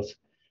Succoth,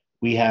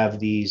 we have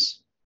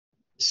these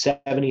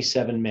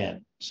 77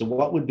 men. So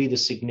what would be the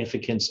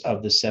significance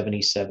of the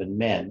 77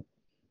 men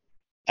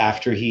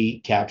after he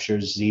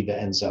captures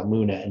Zebah and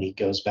Zalmunna and he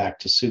goes back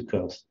to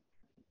Succoth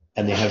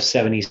and they have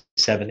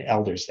 77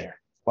 elders there?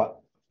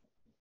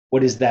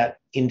 What is that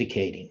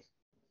indicating?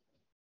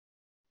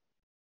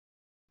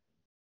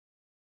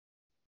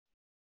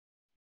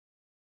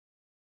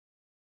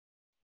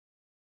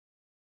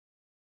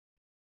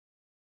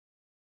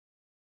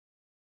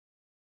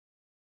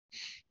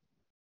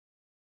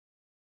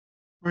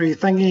 Were you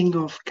thinking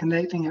of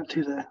connecting it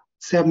to the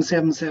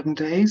 777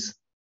 days?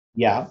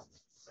 Yeah.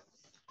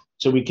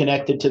 So we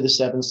connected to the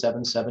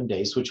 777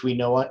 days, which we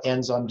know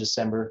ends on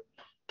December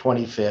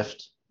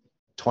 25th,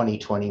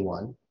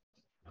 2021,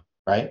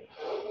 right?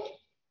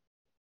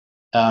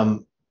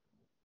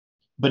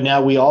 But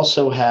now we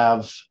also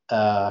have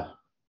a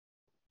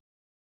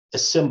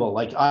symbol.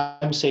 Like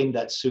I'm saying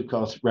that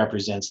Succoth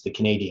represents the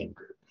Canadian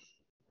group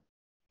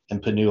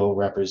and Penuel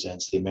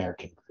represents the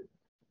American group.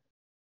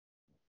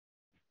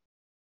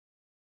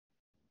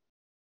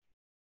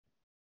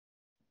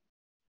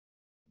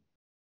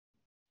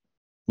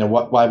 Now,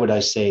 why would I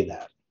say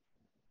that?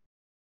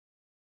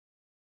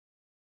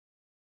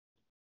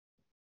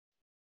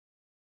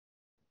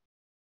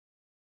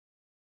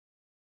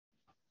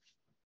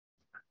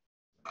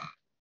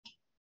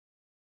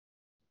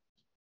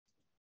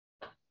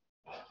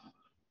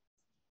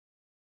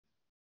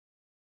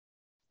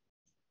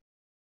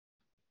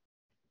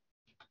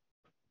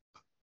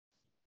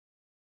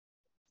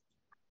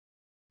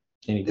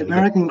 The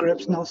American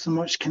group's not so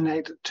much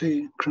connected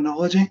to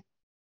chronology.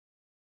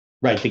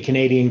 Right. The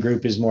Canadian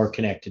group is more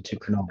connected to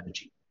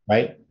chronology,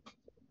 right?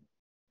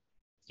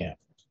 Yeah.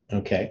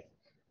 Okay.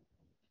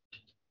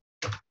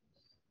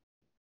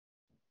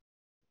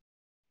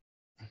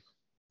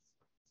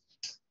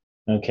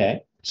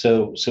 Okay.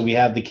 So we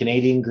have the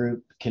Canadian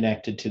group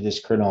connected to this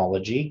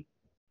chronology.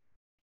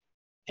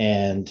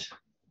 And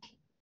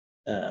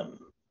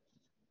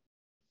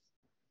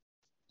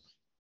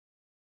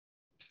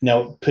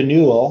now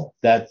Penuel,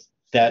 that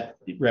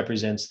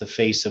represents the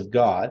face of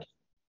God.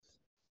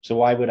 So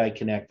why would I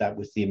connect that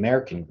with the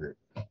American group?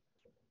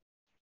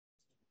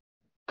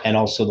 And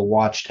also the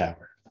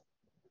watchtower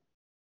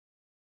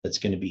that's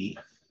going to be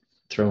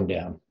thrown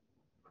down.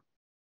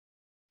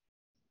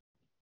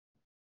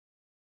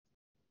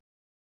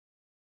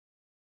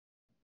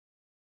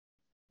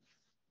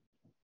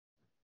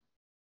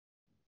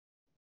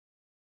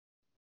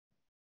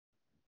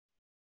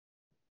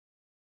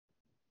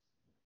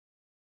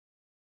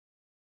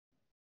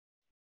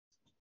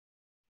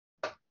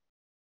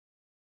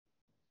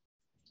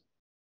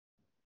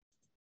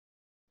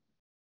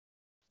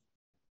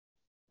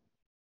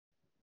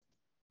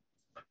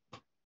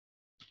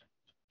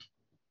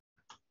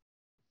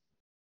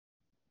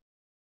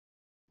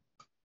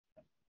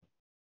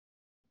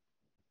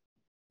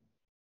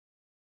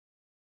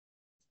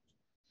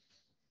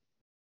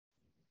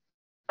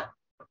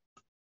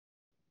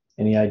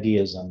 Any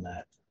ideas on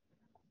that?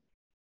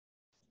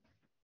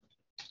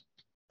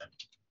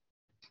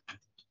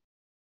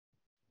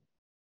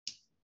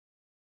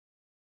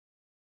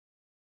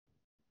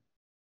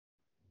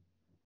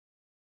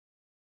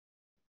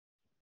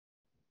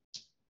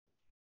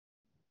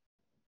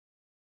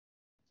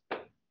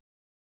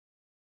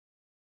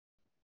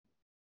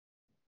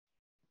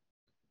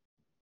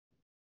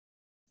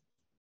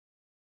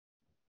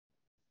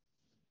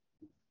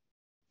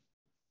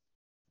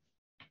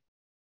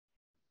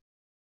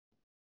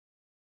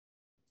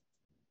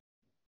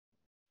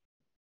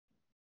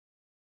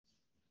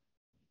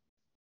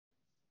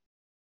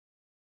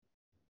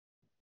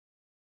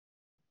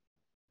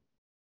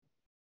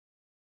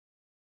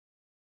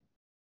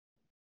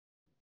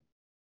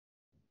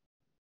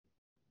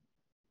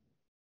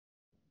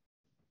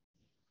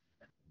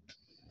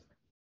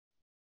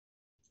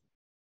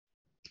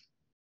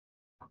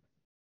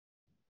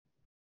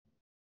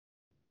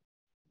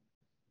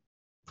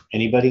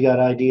 Anybody got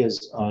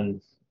ideas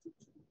on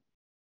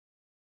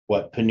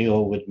what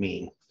Penuel would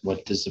mean?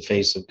 What does the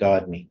face of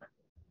God mean?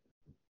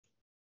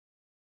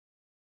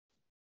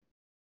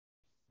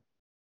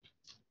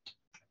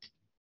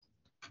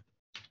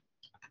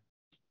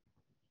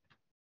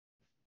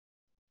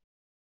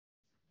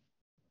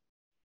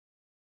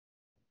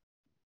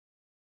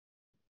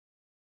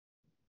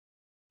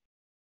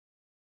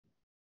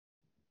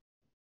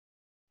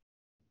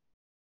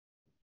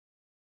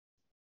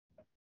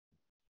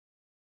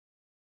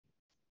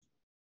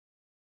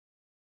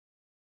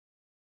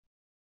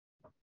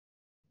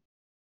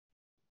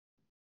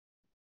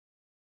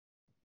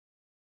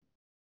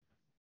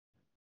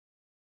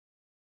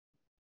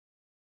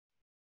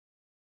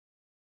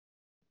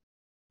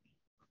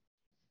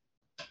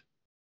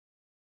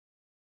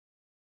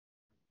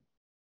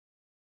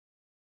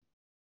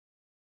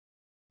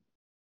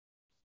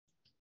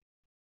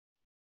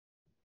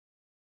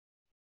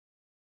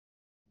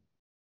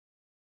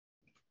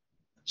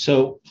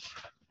 So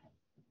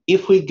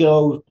if we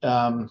go,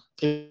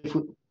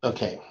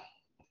 okay,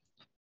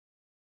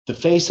 the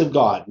face of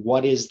God,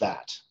 what is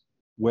that?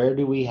 Where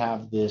do we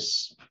have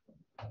this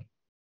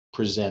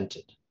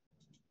presented?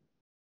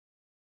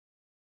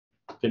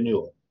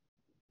 Penuel.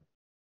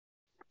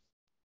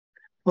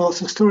 Well, it's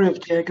the story of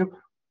Jacob.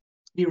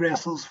 He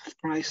wrestles with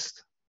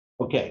Christ.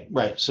 Okay,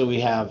 right. So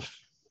we have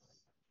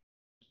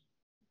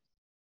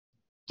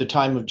the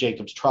time of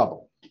Jacob's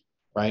trouble,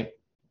 right?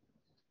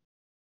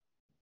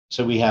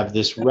 So we have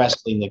this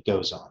wrestling that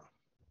goes on,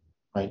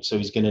 right? So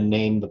he's going to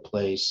name the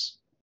place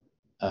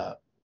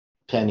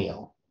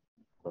Peniel.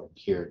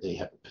 Here they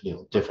have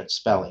Peniel, different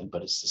spelling,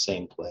 but it's the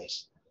same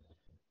place,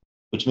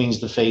 which means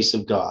the face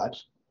of God,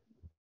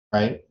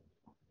 right?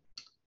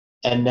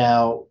 And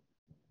now,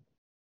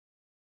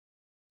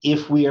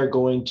 if we are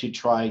going to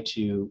try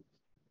to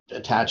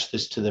attach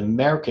this to the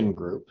American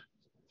group,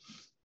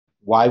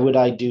 why would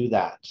I do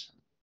that?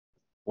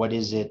 What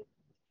is it?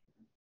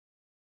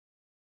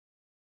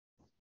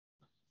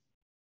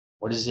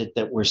 What is it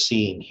that we're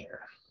seeing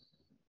here?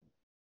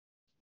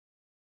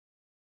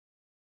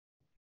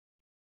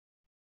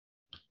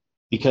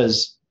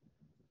 Because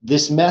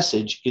this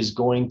message is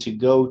going to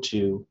go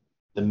to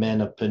the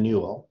men of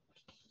Penuel,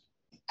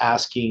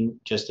 asking,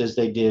 just as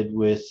they did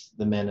with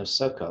the men of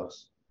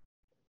Succoth,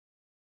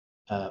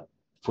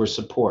 for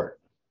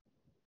support.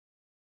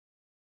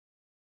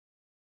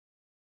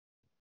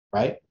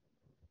 Right?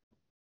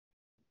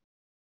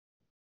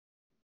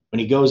 When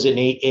he goes in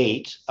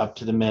 8:8 up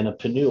to the men of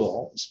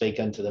Penuel,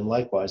 spake unto them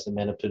likewise, the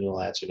men of Penuel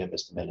answered him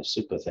as the men of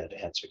Succoth had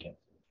answered him.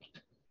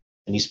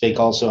 And he spake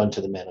also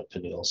unto the men of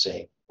Penuel,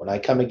 saying, when I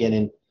come again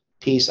in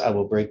peace, I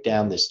will break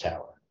down this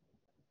tower.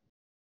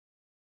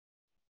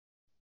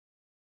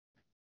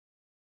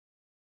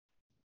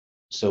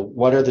 So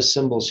what are the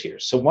symbols here?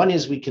 So one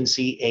is we can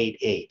see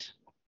 8:8.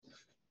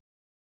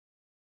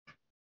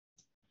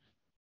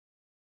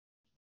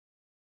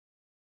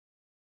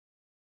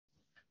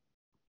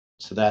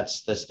 So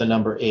that's the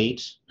number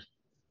 8.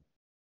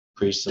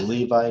 Priests and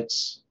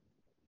Levites.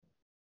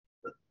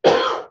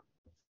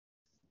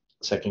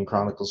 2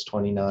 Chronicles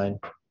 29.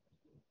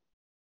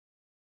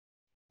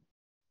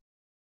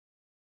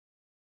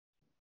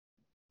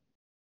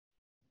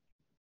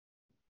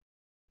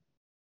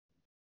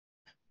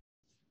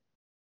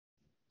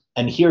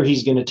 And here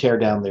he's going to tear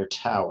down their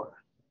tower,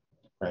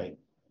 right?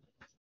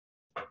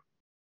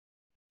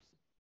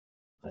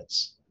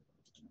 That's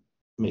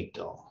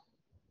Migdal,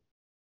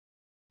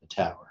 the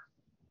tower.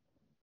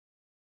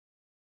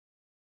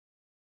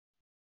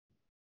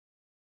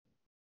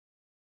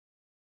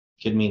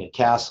 Could mean a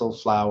castle,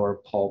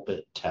 flower,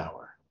 pulpit,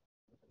 tower.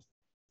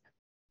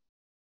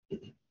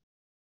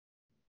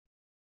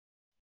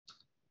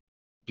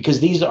 Because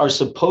these are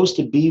supposed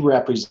to be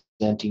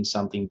representing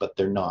something, but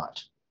they're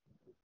not.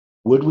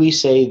 Would we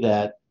say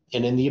that,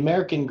 and in the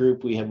American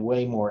group, we have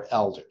way more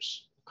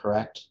elders,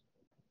 correct?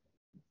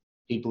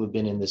 People who've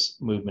been in this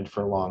movement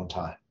for a long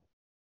time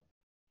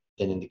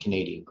than in the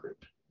Canadian group.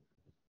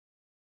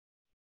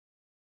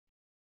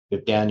 We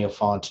have Daniel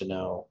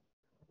Fontenot,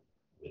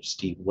 we have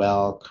Steve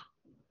Welk,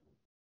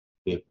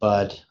 we have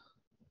Bud,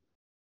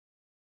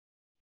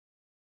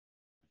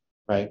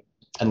 right?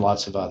 And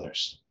lots of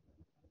others.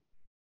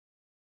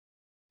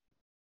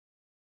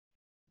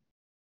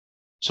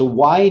 So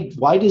why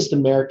does the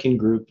American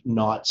group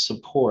not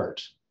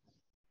support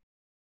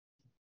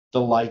the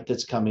light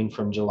that's coming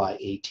from July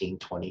 18,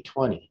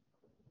 2020?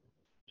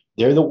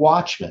 They're the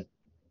watchmen.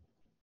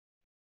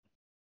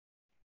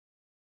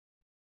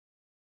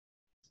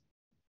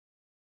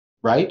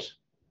 Right?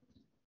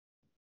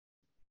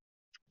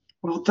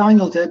 Well,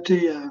 Daniel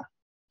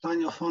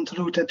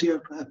Fontenot did do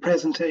a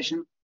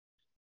presentation,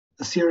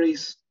 a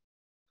series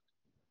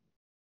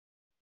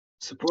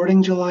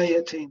supporting July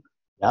 18.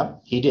 Yeah,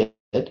 he did.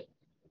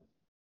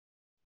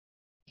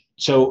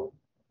 So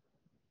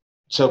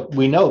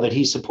we know that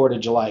he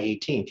supported July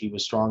 18th. He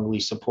was strongly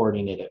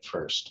supporting it at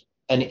first.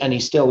 And he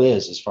still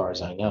is, as far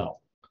as I know.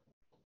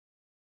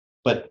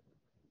 But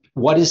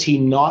what is he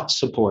not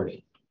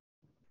supporting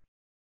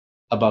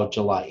about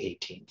July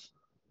 18th?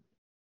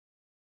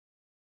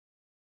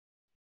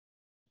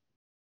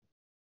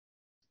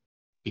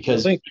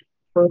 Because I think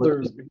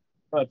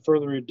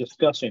further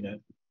discussing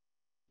it.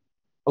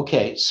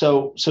 Okay,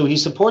 so he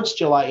supports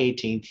July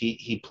 18th.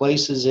 He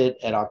places it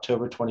at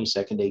October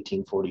 22nd,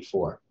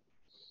 1844.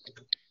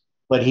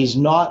 But he's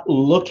not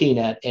looking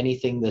at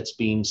anything that's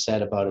being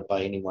said about it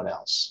by anyone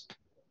else.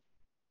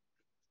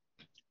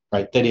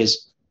 Right? That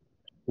is,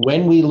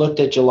 when we looked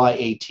at July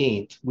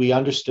 18th, we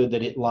understood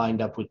that it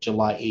lined up with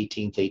July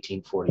 18th,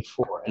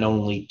 1844, and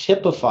only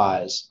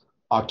typifies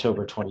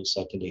October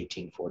 22nd,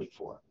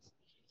 1844.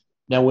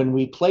 Now, when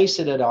we place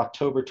it at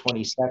October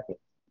 22nd,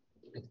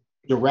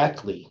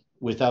 directly,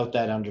 without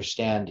that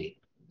understanding,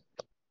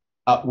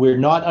 we're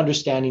not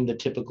understanding the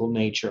typical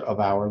nature of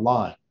our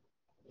line.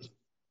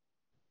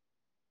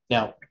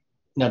 Now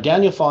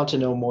Daniel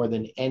Fontenot, more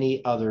than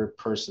any other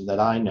person that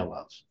I know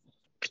of,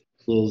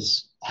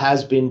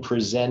 has been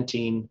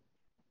presenting,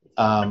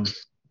 and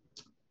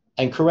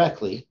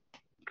correctly,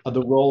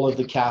 the role of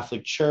the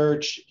Catholic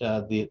Church,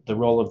 the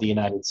role of the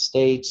United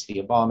States, the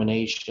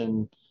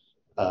abomination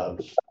of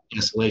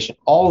desolation,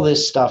 all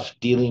this stuff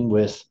dealing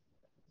with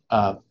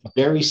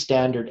very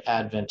standard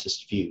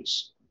Adventist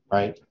views,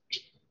 right?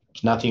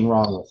 There's nothing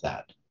wrong with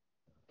that.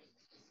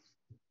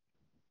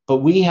 But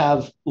we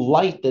have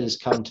light that has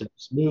come to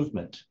this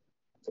movement.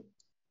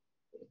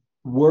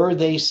 Were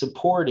they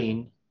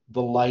supporting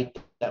the light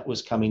that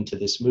was coming to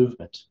this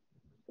movement?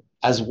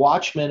 As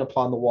watchmen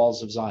upon the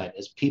walls of Zion,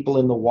 as people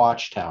in the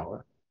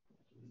watchtower,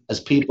 as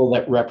people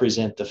that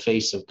represent the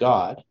face of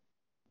God,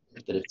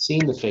 that have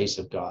seen the face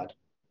of God,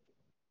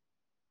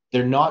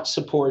 they're not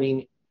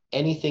supporting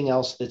anything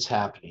else that's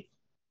happening.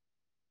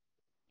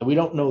 And we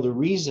don't know the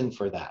reason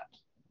for that.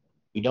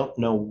 We don't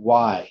know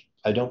why.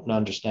 I don't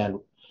understand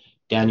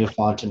Daniel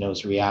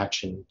Fontenot's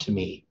reaction to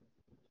me.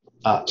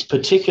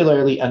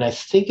 Particularly, and I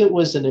think it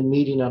was in a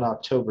meeting on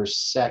October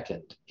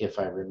 2nd, if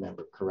I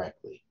remember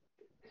correctly.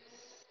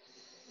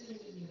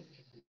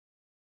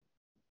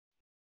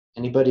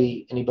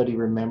 Anybody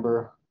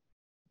remember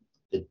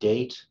the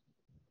date?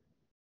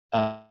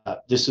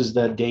 This is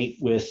the date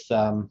with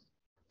the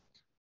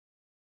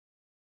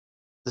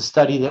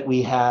study that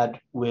we had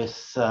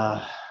with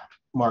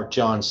Mark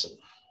Johnson,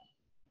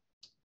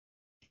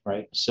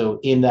 right?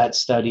 So in that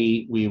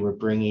study, we were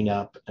bringing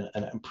up,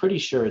 and I'm pretty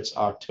sure it's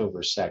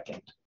October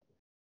 2nd.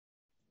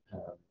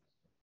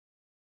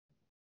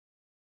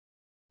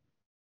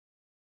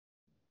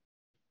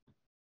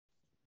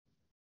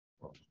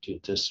 We'll do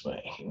it this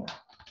way here.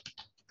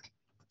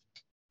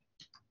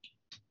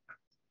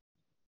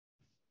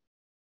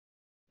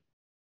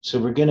 So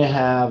we're going to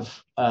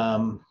have,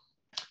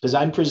 because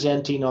I'm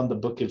presenting on the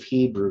book of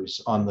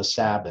Hebrews on the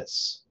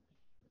Sabbaths,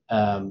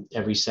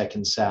 every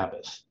second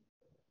Sabbath.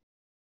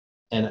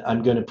 And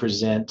I'm going to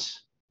present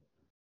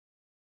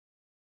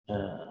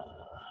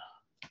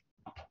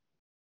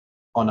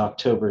on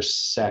October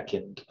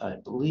 2nd, I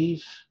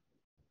believe.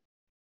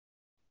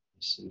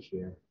 Let's see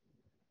here.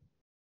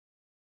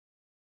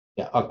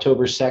 Yeah,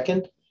 October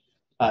 2nd,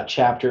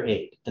 chapter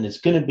 8. And it's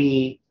going to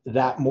be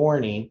that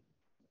morning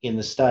in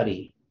the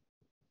study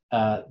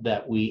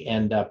that we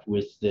end up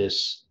with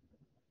this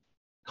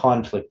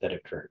conflict that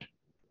occurred.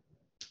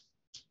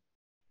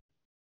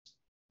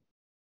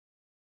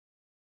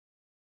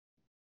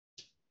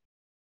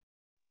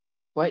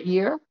 What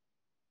year?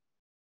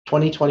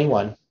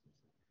 2021,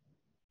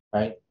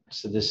 right?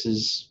 So this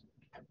is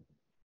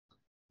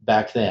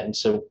back then.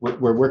 So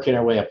we're working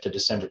our way up to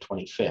December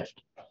 25th.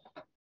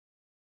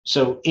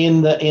 So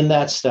in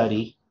that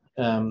study,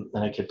 and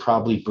I could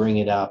probably bring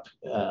it up,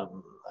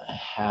 I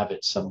have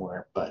it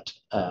somewhere, but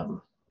I'd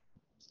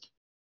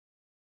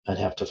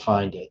have to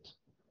find it.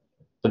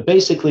 But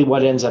basically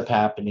what ends up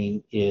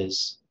happening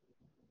is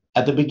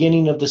at the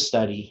beginning of the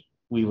study,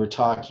 we were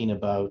talking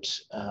about,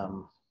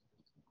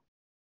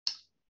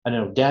 I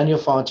know Daniel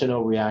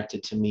Fontenot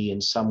reacted to me in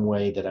some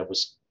way that I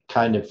was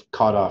kind of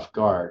caught off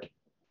guard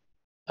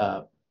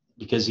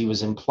because he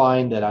was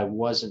implying that I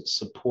wasn't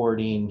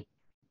supporting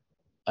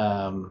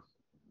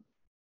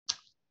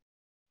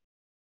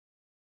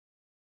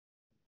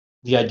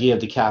the idea of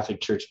the Catholic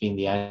Church being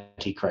the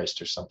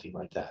Antichrist or something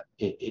like that.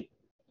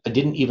 I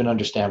didn't even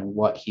understand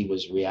what he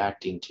was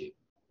reacting to.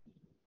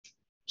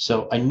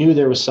 So I knew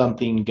there was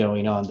something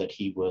going on that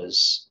he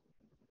was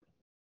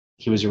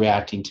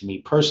reacting to me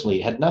personally.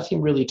 It had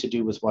nothing really to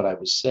do with what I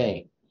was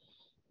saying.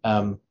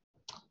 I'm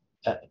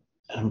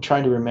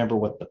trying to remember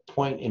what the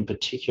point in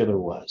particular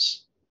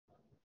was.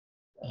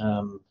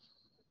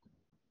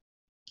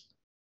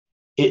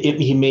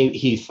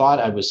 He thought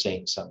I was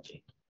saying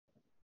something.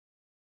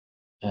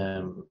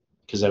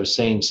 Because I was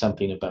saying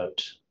something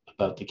about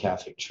the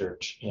Catholic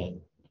Church,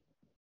 and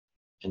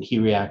he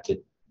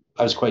reacted.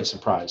 I was quite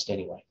surprised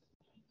anyway.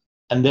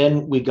 And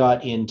then we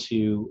got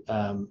into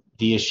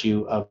the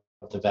issue of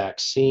the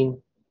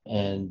vaccine,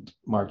 and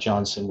Mark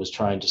Johnson was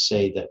trying to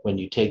say that when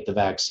you take the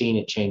vaccine,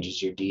 it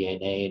changes your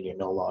DNA and you're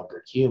no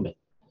longer human.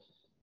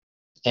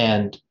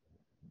 And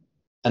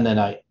then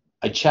I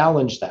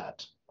challenged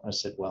that. I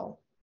said, well,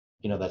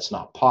 that's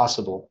not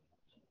possible.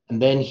 And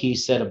then he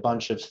said a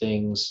bunch of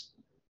things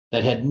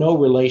that had no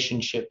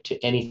relationship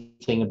to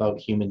anything about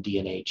human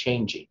DNA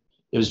changing.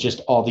 It was just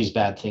all these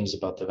bad things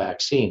about the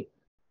vaccine,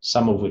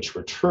 some of which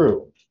were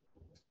true.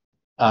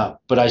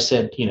 But I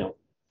said,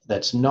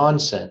 that's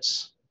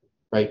nonsense,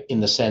 right? In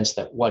the sense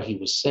that what he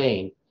was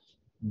saying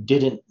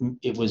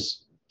it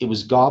was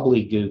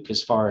gobbledygook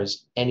as far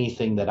as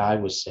anything that I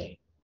was saying.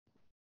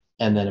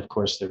 And then, of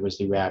course, there was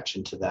the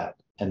reaction to that.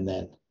 And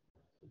then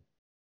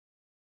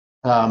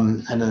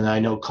I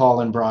know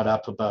Colin brought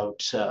up about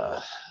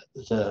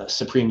the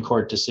Supreme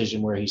Court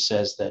decision where he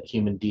says that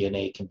human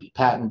DNA can be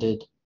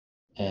patented.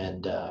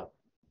 And,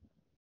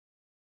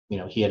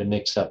 he had a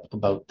mix up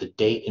about the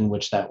date in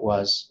which that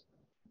was.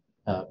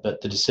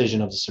 But the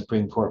decision of the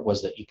Supreme Court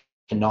was that you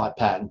cannot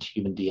patent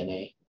human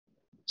DNA.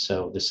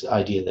 So this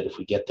idea that if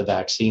we get the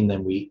vaccine,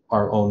 then we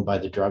are owned by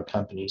the drug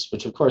companies,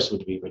 which of course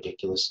would be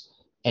ridiculous.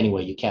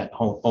 Anyway, you can't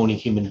own a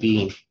human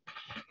being.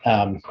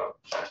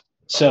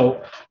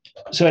 So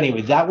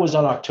anyway, that was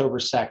on October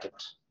 2nd,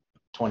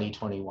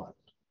 2021.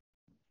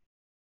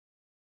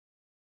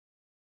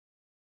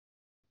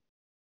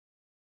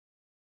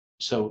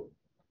 So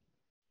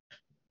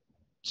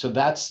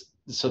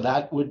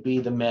that would be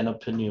the men of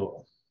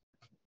Penuel.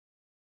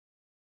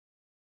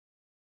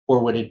 Or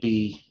would it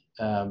be,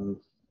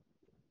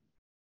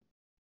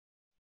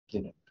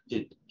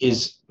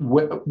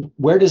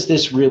 where does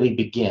this really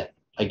begin,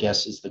 I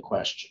guess is the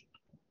question.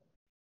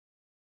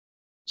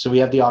 So we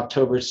have the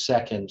October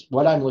 2nd.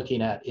 What I'm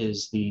looking at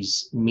is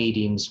these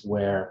meetings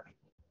where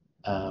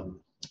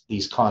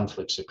these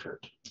conflicts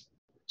occurred.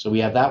 So we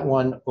have that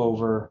one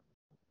over,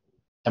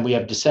 and we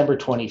have December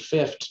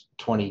 25th,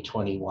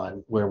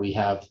 2021, where we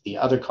have the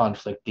other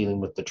conflict dealing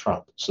with the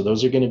Trump. So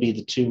those are going to be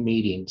the two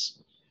meetings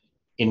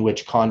in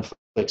which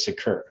conflicts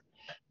occur.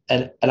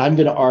 And I'm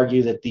going to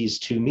argue that these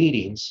two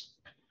meetings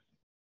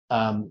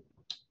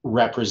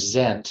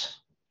represent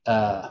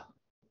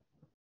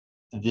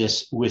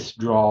this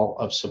withdrawal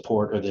of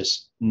support, or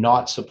this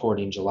not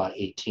supporting July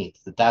 18th,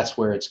 that's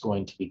where it's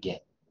going to begin.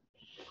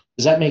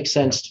 Does that make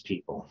sense to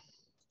people?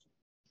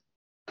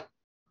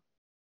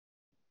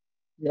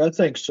 Yeah, I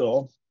think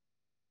so.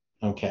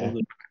 Okay.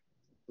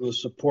 The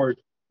support,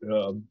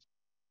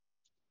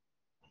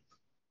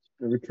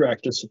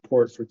 retracted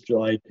support for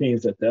July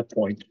 18th at that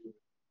point.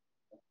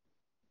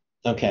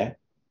 Okay.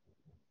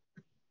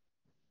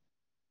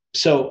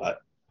 So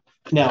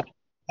now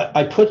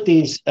I put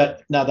these,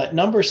 now that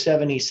number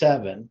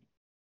 77,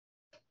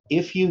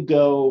 if you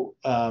go,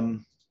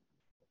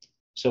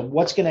 so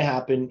what's going to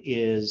happen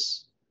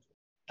is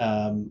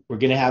we're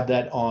going to have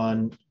that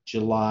on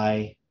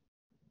July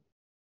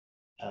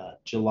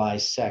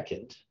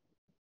 2nd.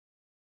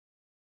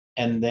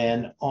 And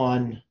then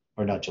on,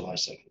 or not July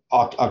 2nd,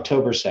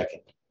 October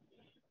 2nd.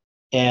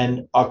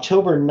 And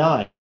October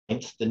 9th,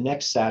 the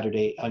next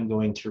Saturday, I'm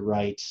going to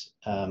write,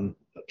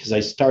 because I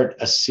start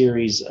a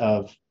series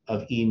of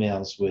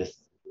emails with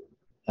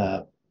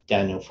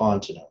Daniel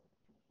Fontenot.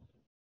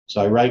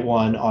 So I write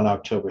one on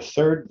October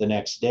 3rd, the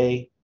next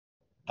day,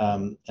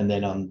 and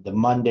then on the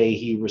Monday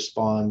he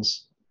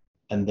responds,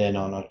 and then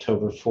on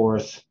October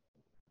 4th,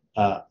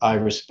 I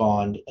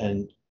respond,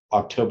 and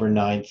October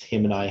 9th,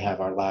 him and I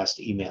have our last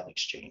email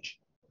exchange.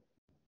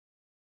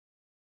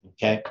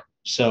 Okay,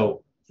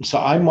 so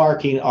I'm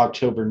marking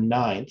October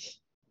 9th,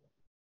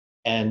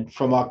 and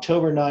from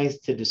October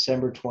 9th to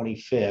December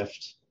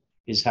 25th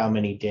is how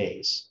many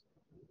days?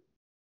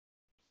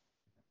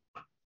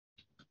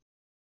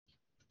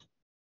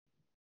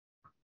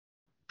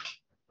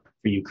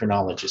 For you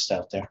chronologists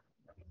out there.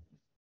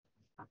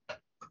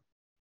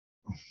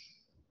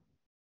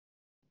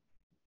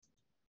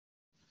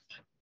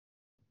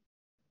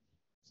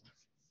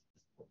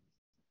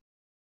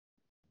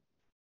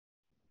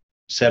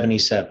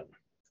 $77,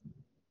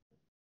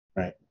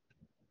 right?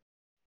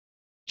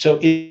 So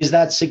is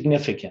that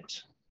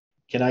significant?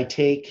 Can I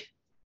take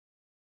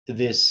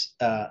this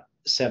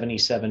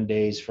 77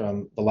 days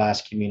from the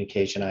last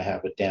communication I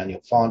have with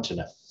Daniel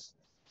Fontenot,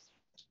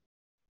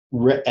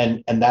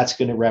 and that's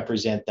going to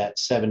represent that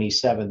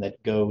 77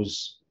 that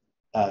goes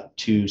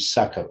to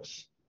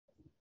Sukkoth,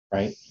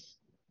 right?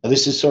 Now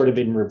this is sort of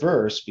in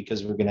reverse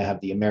because we're going to have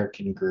the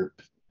American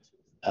group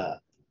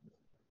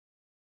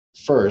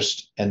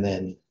first, and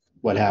then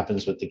what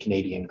happens with the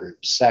Canadian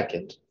group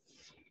second.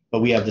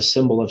 But we have the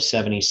symbol of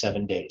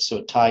 77 days. So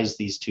it ties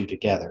these two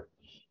together.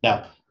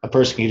 Now, a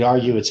person could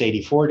argue it's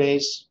 84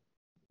 days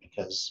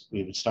because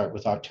we would start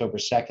with October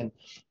 2nd,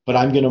 but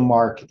I'm going to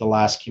mark the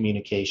last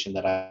communication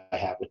that I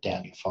have with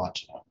Daniel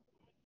Fontenot.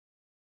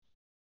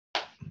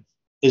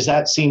 Does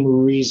that seem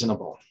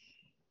reasonable?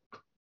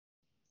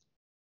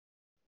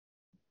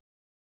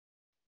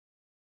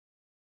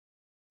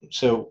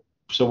 So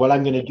what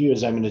I'm going to do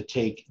is I'm going to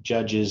take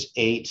Judges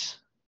 8,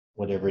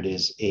 whatever it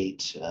is,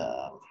 8,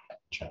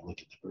 try to look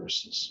at the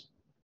verses.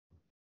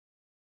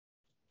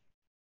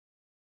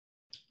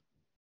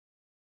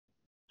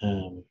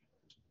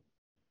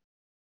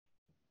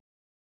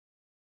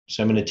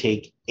 So I'm going to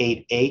take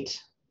 8:8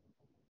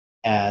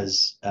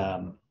 as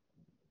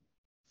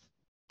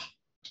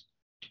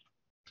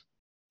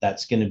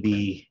that's going to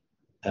be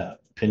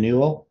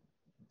Penuel.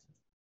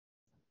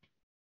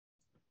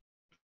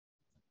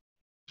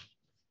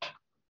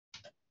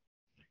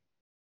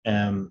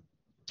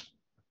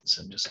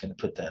 So I'm just going to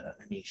put that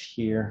underneath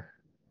here.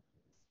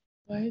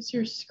 Why is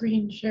your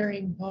screen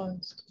sharing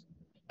paused?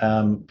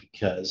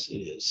 Because it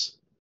is.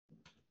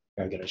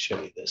 I got to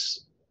show you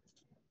this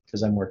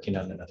because I'm working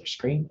on another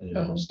screen and it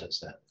always does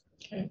that.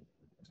 Okay.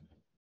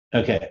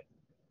 Okay.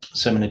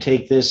 So I'm going to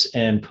take this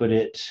and put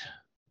it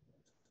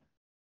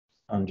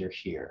under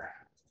here.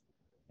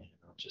 And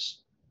I'll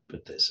just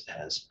put this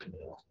as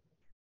Penuel.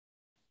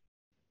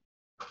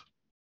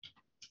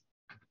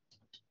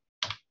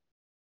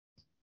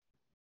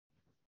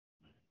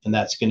 And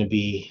that's going to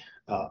be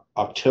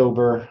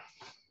October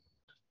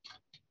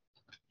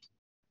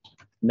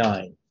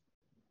 9,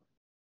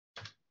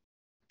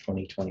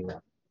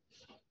 2021.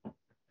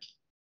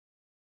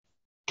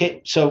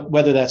 Okay, so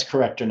whether that's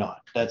correct or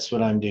not, that's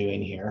what I'm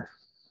doing here.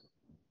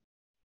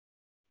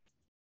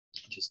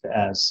 Just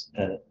as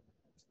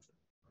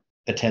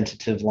a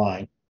tentative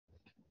line.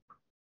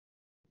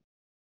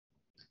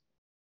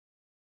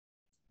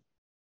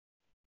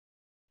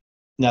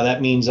 Now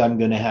that means I'm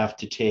going to have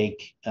to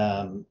take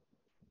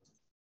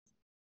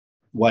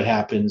what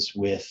happens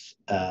with,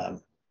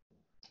 and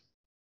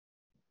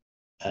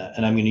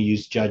I'm going to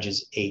use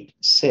Judges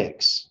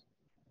 8:6.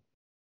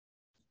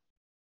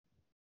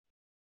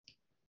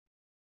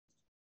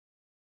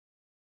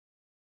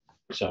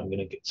 So I'm going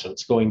to get, so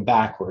it's going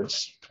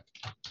backwards.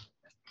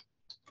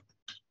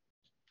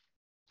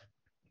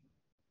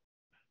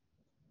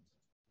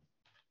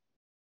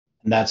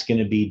 And that's going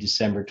to be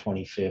December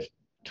 25th,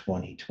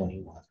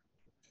 2021.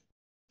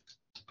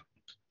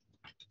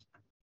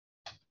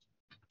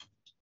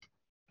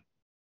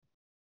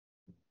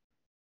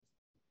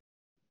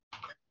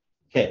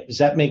 Okay, does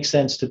that make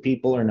sense to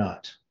people or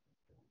not?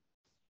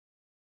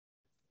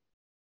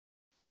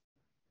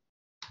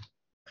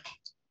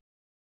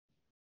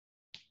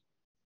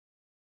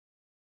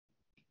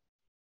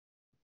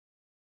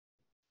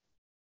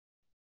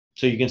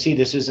 So you can see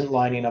this isn't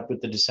lining up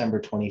with the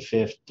December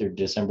 25th or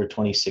December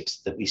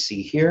 26th that we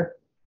see here.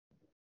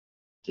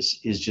 This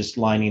is just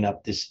lining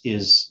up. This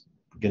is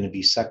going to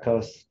be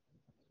Sukkoth.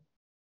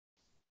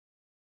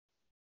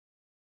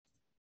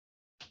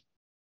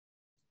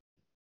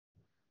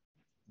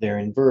 They're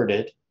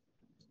inverted.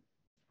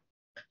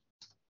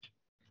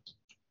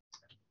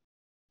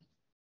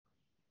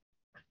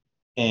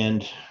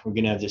 And we're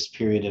going to have this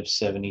period of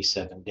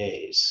 77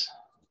 days.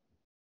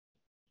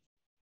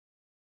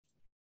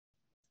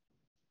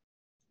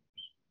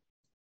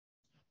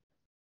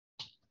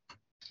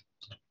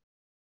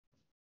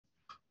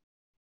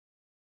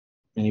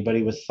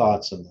 Anybody with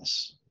thoughts on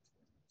this?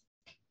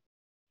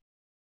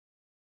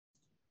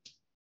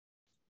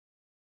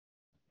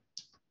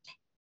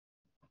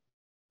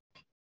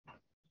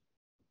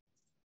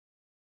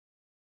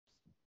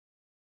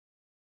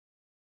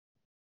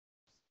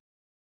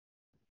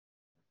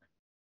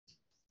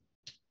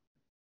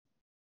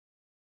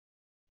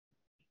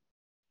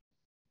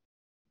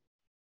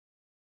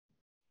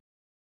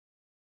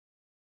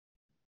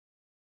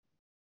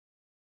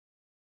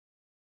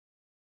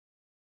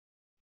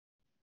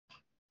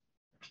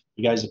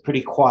 You guys are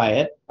pretty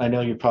quiet. I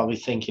know you're probably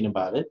thinking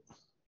about it.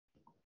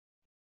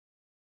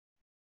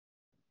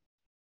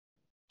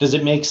 Does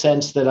it make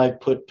sense that I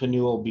put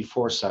Penuel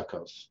before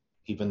Sukkoth,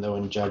 even though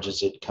in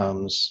Judges it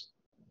comes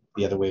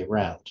the other way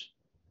around?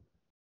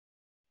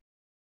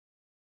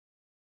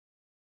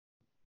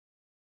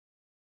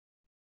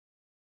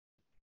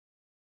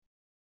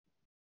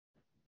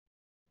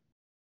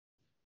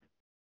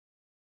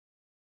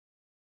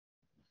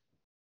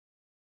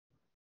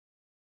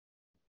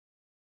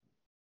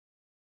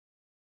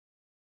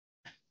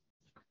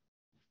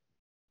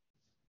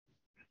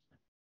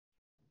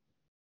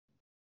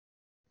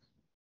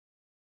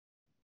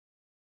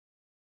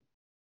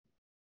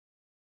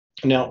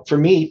 Now, for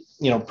me,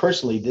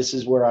 personally, this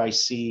is where I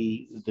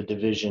see the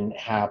division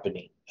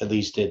happening. At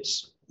least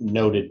it's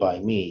noted by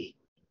me.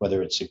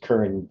 Whether it's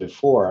occurring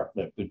before,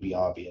 that would be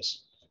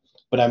obvious.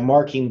 But I'm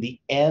marking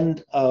the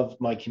end of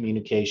my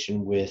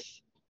communication with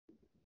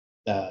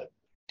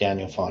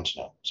Daniel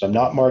Fontenot. So I'm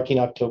not marking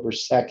October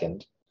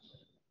 2nd,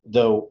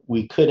 though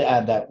we could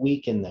add that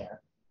week in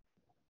there,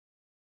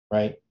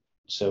 right?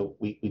 So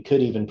we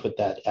could even put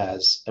that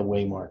as a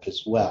waymark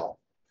as well.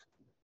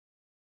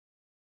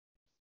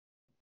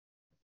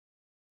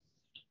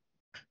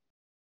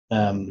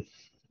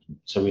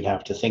 So we'd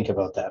have to think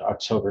about that.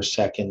 October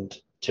 2nd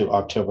to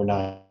October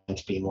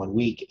 9th being 1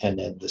 week, and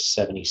then the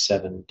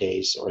 77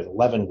 days or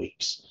 11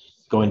 weeks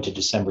going to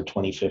December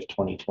 25th,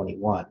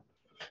 2021.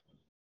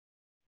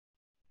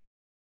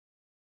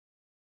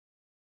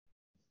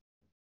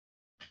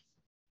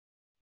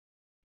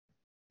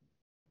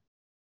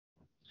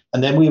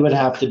 And then we would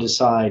have to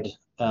decide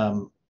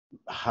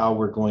how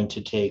we're going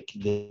to take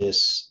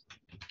these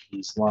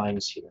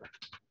lines here.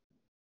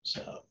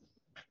 So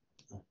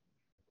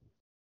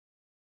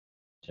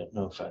don't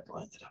know if I've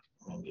lined it up.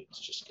 Maybe let's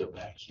just go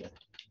back here.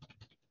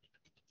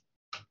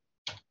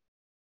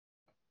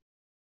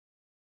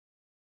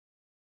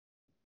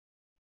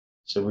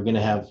 So we're going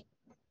to have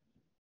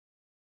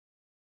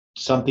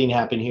something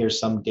happen here,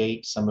 some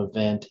date, some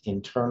event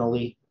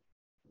internally.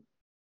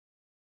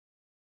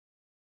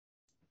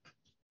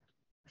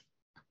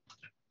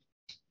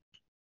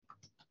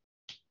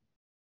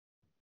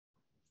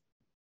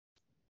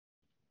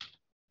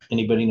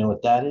 Anybody know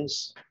what that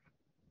is?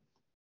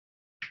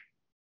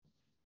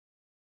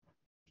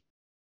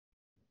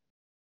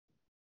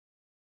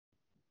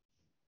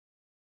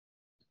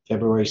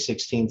 February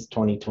 16th,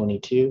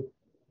 2022.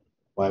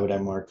 Why would I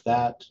mark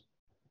that?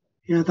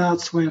 Yeah,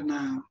 that's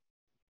when,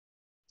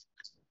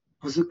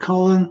 was it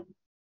Colin?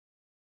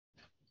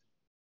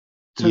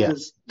 Took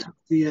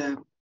the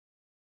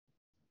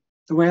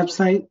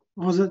website,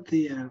 was it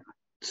the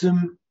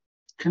Zoom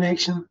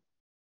connection?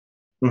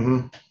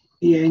 Mm-hmm.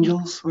 The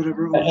Angels,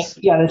 whatever it was.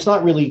 Yeah, it's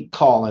not really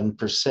Colin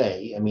per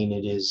se. I mean,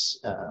 it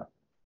is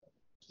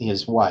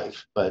his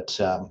wife, but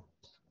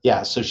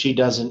yeah, so she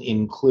doesn't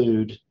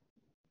include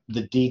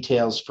the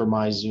details for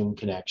my Zoom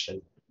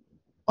connection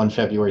on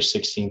February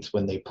 16th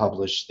when they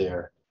published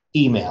their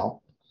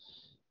email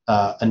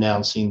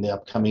announcing the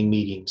upcoming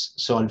meetings.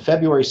 So on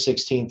February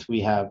 16th,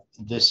 we have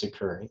this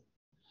occurring.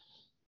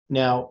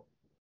 Now,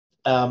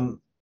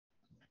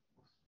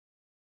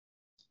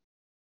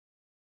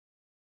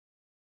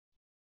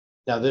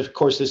 of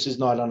course, this is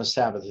not on a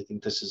Sabbath. I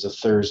think this is a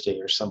Thursday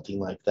or something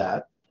like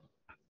that.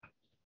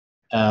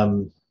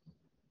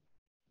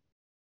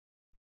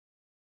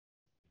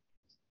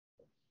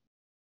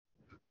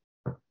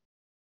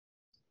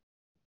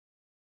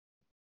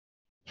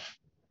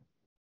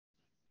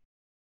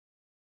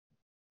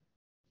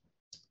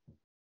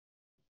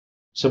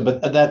 So,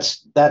 but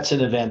that's an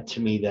event to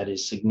me that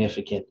is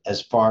significant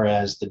as far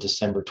as the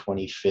December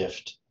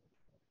 25th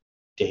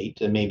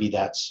date, and maybe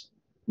that's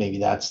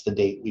the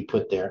date we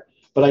put there.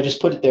 But I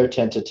just put it there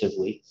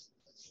tentatively.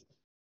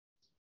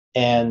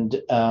 And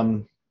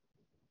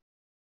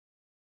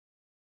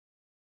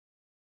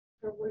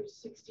February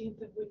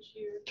 16th of which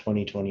year?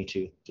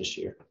 2022, this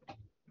year.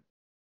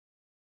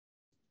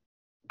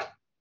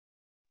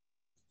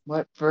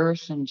 What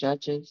verse in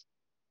Judges?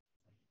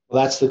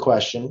 Well, that's the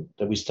question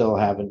that we still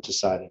haven't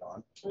decided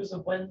on. It was a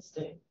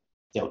Wednesday.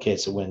 Yeah, okay,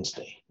 it's a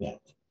Wednesday. Yeah.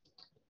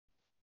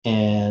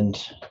 And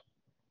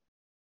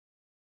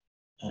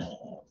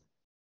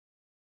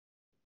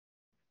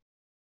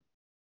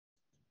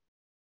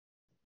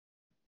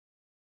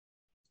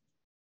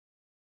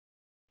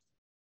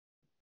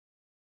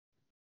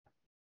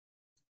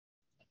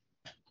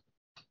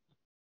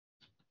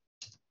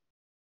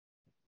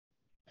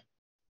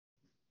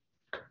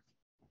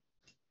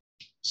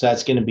so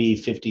that's going to be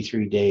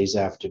 53 days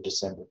after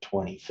December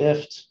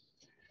 25th.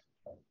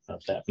 I don't know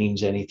if that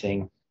means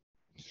anything.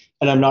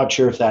 And I'm not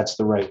sure if that's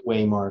the right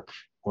way mark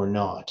or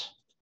not.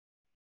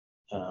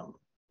 And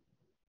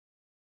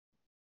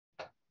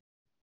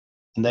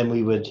then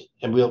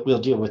we'll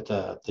deal with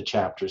the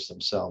chapters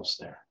themselves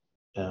there.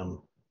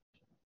 And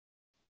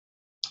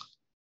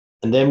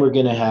then we're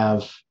going to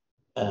have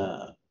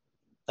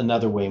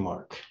another way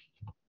mark.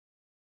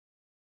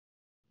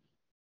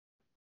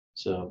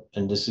 So,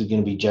 and this is going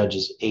to be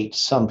Judges 8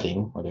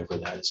 something, whatever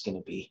that is going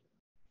to be.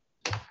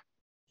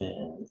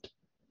 And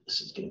this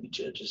is going to be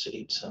Judges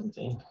 8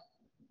 something.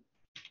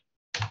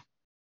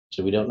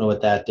 So we don't know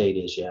what that date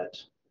is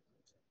yet.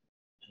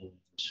 And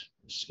this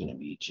is going to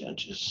be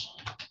Judges.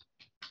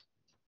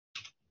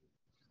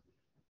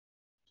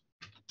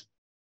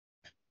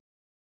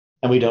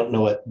 And we don't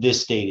know what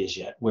this date is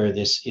yet, where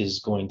this is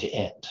going to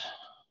end.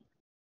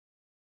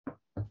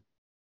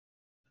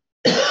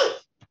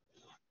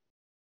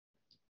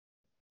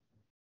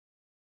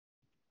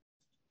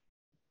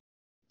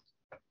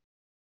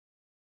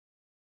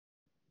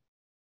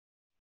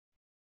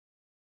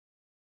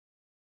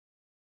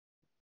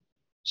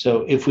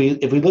 So if we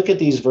look at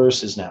these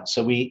verses now,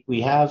 so we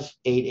have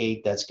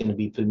 8:8, that's going to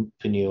be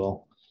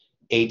Penuel.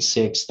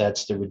 8:6,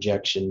 that's the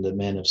rejection the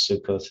men of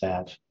Sukkoth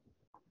have.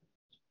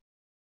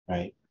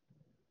 Right?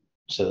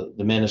 So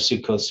the men of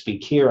Sukkoth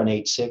speak here on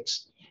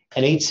 8:6.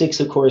 And 8:6,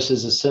 of course,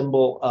 is a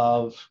symbol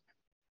of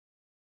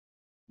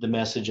the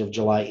message of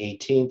July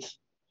 18th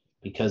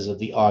because of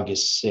the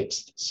August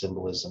 6th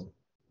symbolism,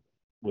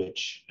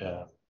 which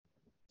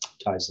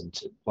ties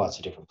into lots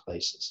of different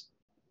places.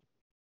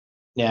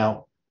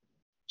 Now,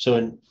 so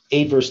in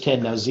 8 verse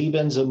 10, now Zebah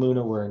and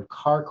Zalmunna were in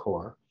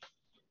Karkor,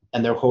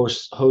 and their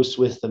hosts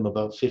with them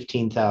about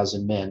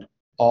 15,000 men,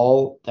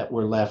 all that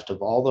were left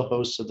of all the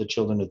hosts of the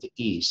children of the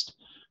east,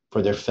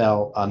 for there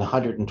fell on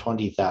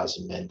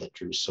 120,000 men that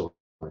drew sword.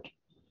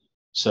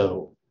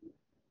 So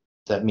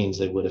that means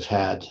they would have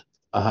had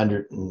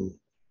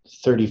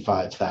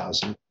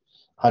 135,000,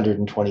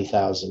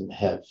 120,000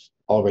 have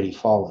already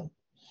fallen.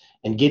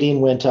 And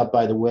Gideon went up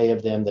by the way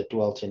of them that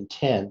dwelt in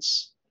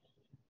tents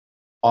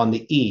on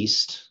the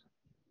east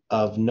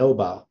of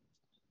Nobah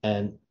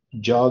and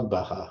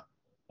Jogbehah,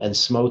 and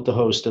smote the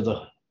host of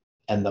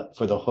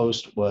for the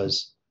host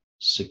was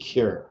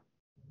secure.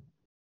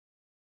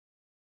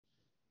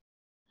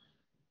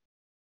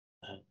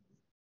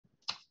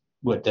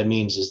 What that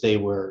means is they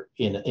were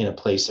in a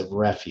place of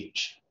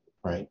refuge,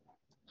 right?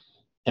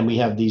 And we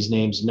have these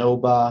names,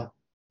 Nobah,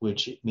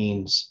 which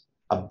means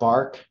a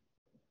bark,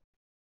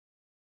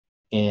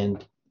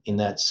 and in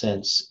that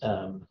sense,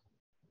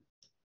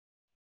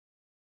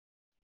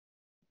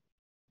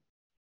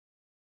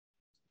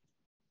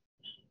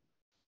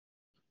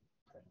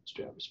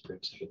 Travis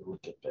Briggs, I gotta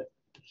look at the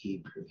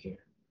Hebrew here.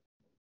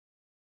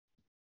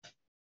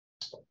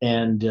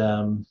 And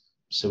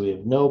so we have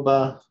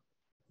Noba,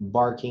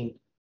 barking,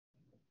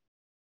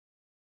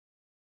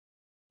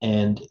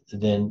 and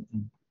then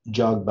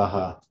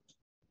Jogbaha,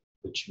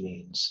 which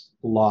means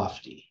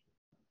lofty.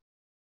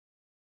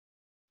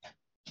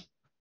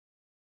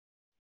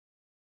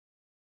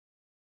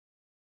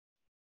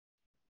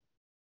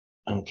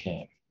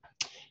 Okay.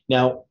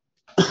 Now,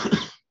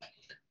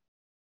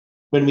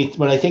 when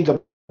I think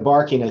of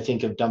barking, I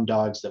think of dumb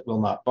dogs that will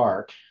not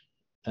bark,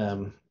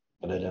 but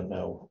I don't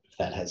know if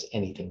that has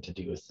anything to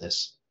do with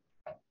this.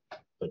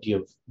 But you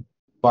have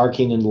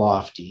barking and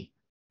lofty,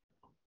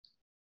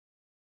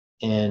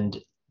 and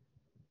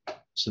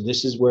so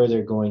this is where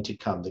they're going to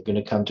come. They're going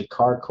to come to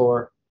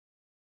Karkor,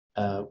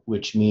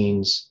 which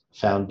means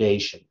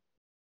foundation.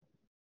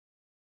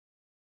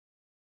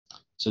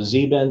 So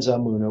Zeba and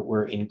Zalmunna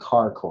were in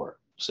Karkor.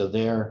 So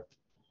they're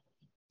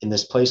in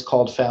this place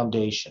called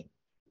Foundation.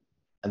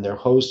 And their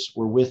hosts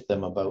were with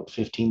them, about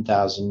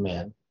 15,000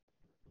 men.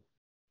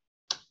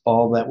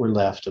 All that were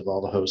left of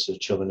all the hosts of the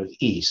children of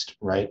East,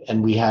 right?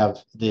 And we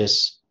have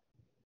this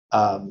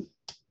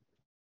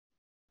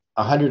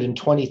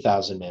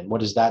 120,000 men. What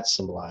does that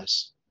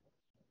symbolize?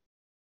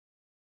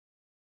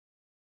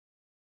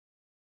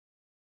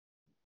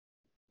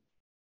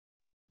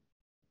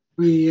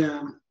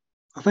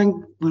 I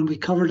think when we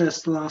covered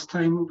this the last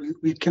time,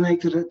 we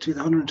connected it to the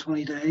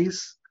 120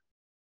 days.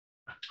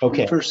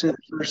 Okay. The first day of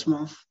the first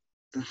month,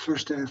 the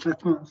first day of the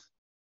fifth month.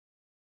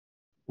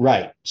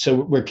 Right. So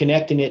we're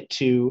connecting it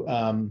to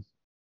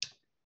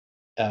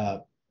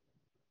the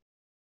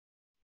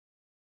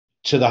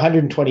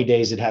 120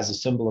 days. It has a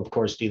symbol, of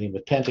course, dealing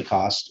with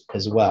Pentecost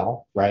as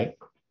well, right?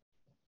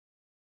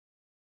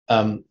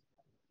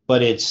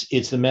 But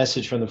it's the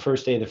message from the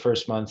first day of the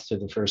first month to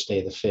the first day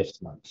of the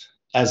fifth month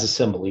as a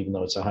symbol. Even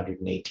though it's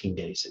 118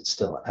 days, it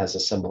still has a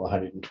symbol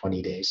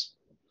 120 days.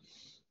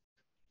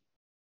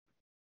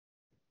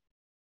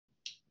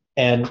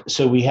 And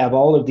so we have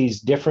all of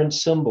these different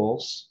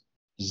symbols,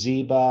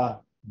 Zeba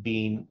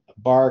being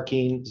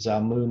barking,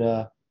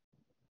 Zalmunna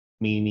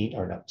meaning,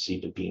 or not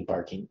Zeba being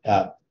barking,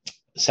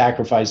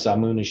 sacrifice,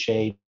 Zalmunna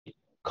shade,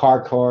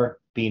 Karkor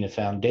being a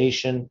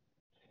foundation,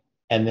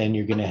 and then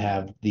you're going to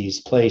have these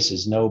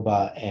places,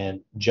 Noba and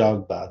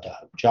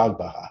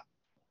Jogbaha,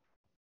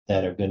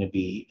 that are going to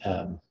be,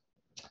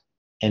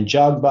 and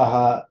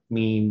Jogbaha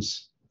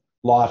means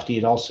lofty.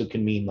 It also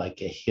can mean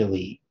like a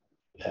hilly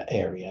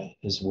area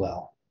as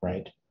well,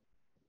 right?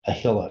 A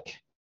hillock.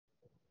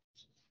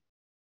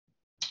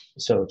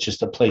 So it's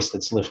just a place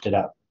that's lifted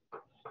up.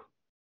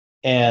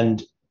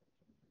 And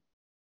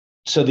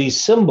so these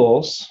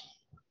symbols,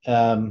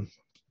 and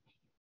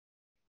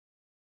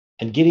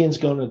Gideon's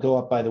going to go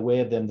up by the way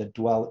of them that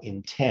dwell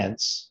in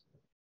tents,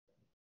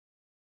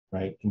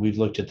 right? And we've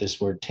looked at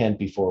this word tent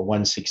before,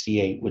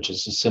 168, which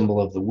is a symbol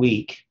of the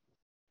week,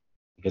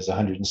 because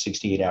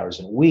 168 hours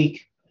in a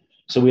week.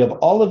 So we have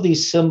all of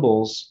these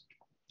symbols.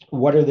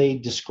 What are they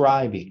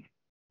describing?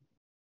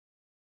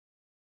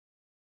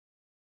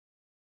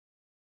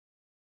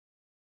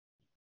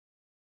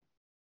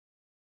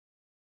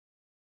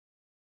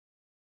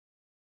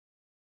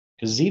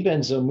 Because Zeba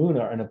and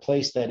Zalmunna are in a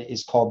place that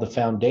is called the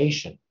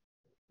foundation.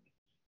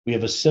 We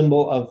have a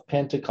symbol of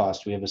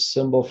Pentecost. We have a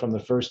symbol from the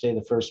first day of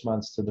the first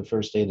month to the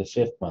first day of the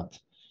fifth month.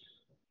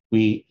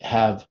 We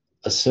have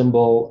a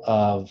symbol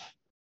of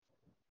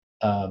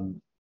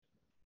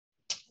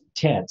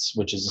tents,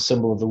 which is a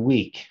symbol of the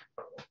week.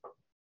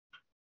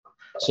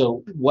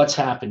 So what's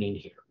happening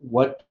here?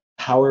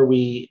 How are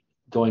we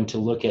going to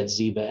look at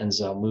Zeba and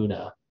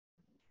Zalmunna?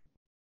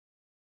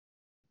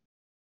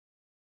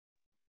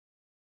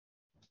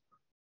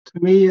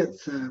 To me, it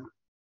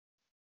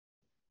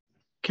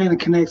kind of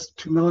connects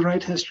to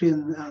Millerite history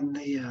and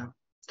the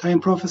time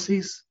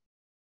prophecies.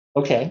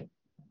 Okay.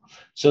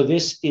 So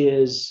this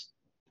is,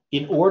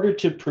 in order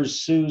to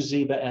pursue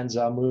Zeba and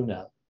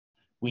Zalmunna,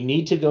 we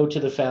need to go to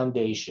the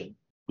foundation.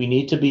 We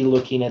need to be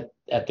looking at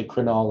the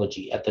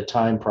chronology, at the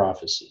time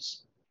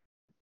prophecies,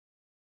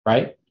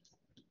 right?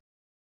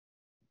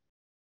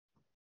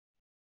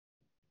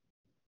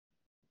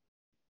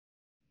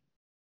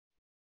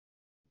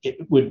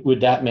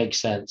 Would that make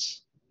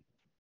sense?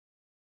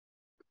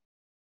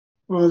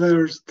 Well,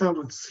 that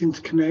would seem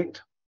to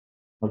connect.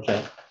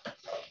 Okay.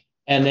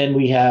 And then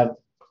we have,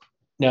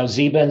 now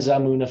Zeba and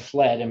Zalmunna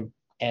fled,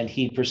 and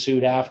he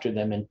pursued after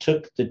them and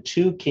took the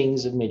two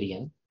kings of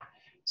Midian,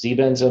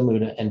 Zeba and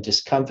Zalmunna, and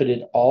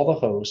discomfited all the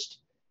host.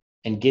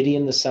 And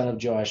Gideon, the son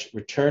of Joash,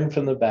 returned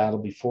from the battle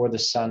before the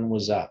sun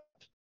was up.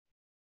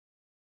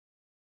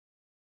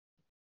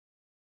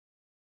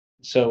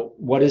 So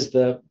what is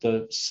the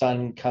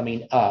sun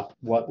coming up?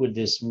 What would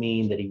this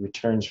mean that he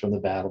returns from the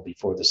battle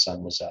before the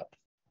sun was up?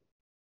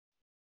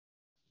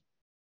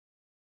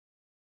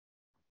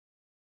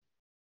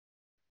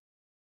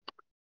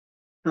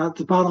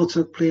 The battle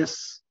took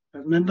place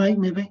at midnight,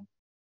 maybe.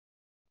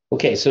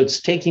 Okay, so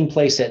it's taking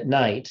place at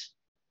night,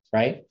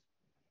 right?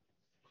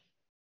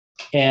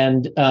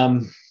 And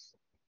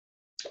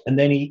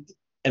then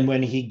And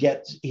when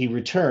he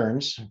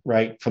returns,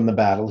 right, from the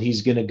battle,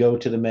 he's going to go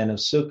to the men of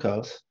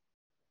Sukkoth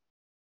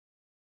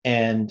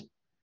and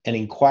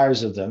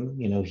inquires of them.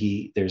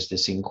 There's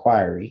this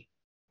inquiry,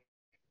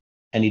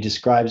 and he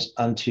describes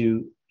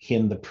unto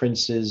him the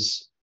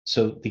princes.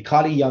 So he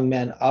caught a young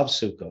man of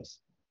Sukkoth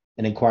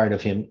and inquired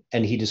of him,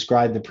 and he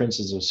described the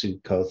princes of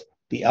Sukkoth,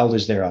 the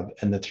elders thereof,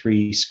 and the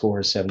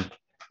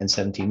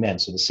 70 men.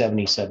 So the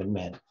 77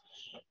 men.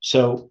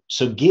 So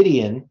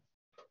Gideon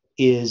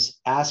is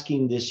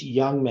asking this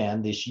young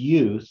man, this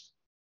youth,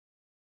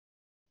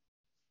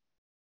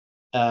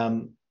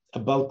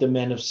 about the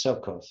men of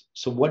Sukkoth.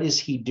 So what is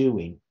he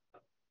doing?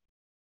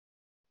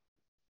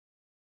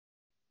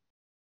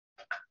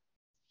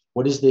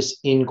 What is this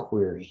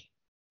inquiry?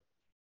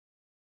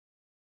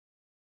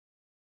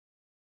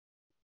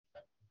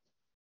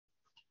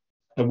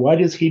 And why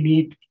does he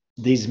need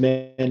these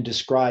men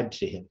described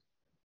to him?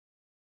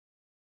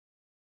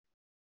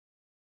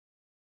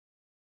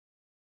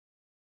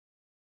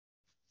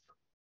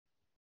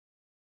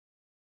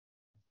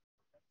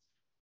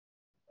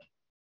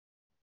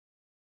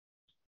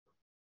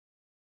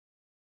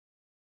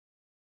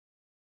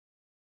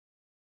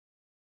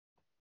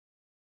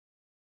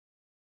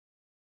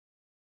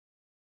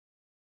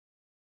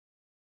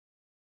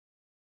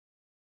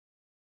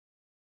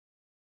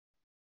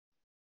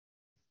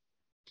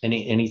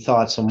 Any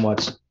thoughts on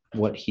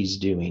what he's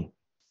doing?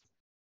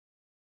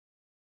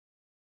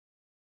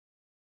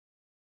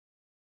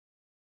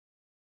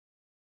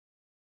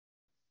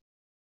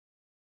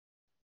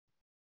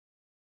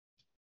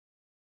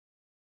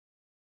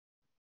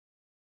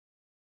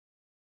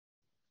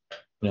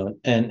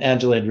 And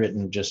Angela had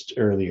written just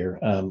earlier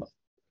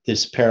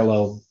this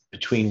parallel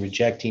between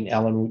rejecting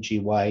Ellen G.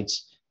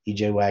 White's,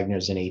 E.J.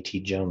 Wagner's, and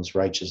A.T. Jones'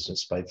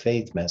 righteousness by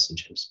faith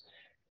messages,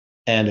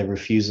 and a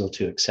refusal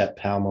to accept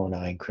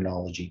Palmoni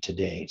chronology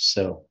today.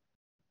 So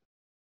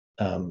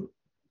I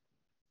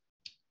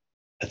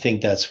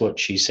think that's what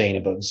she's saying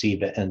about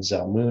Ziba and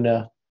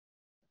Zalmunna,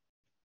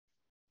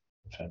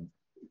 if I'm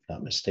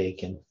not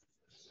mistaken.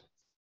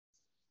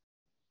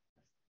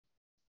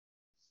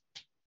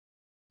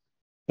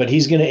 But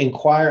he's going to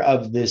inquire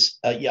of this,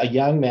 a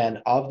young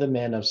man of the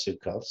men of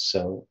Sukkoth,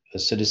 so a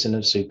citizen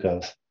of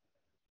Sukkoth,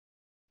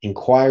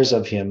 inquires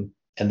of him,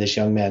 and this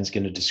young man's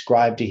going to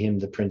describe to him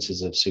the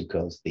princes of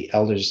Sukkoth, the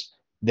elders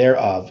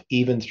thereof,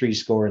 even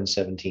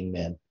 70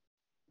 men.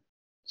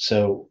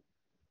 So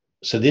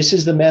this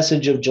is the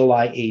message of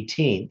July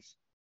 18th,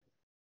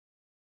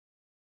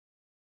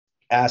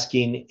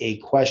 asking a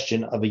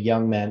question of a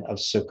young man of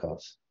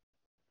Sukkoth.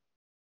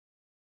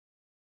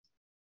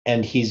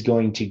 And he's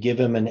going to give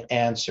him an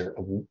answer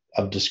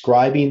of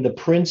describing the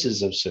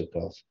princes of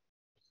Sukkoth,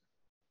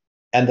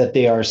 and that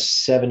they are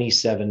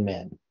 77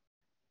 men.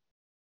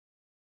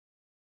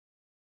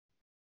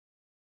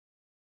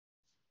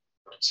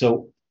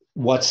 So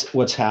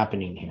what's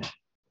happening here?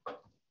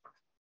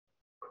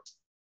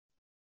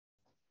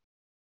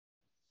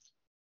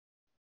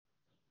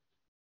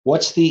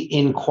 What's the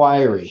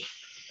inquiry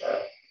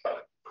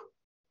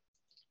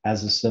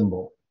as a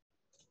symbol?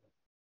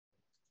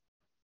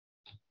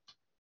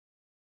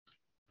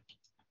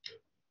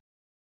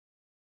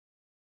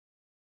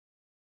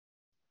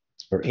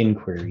 Or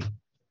inquiry?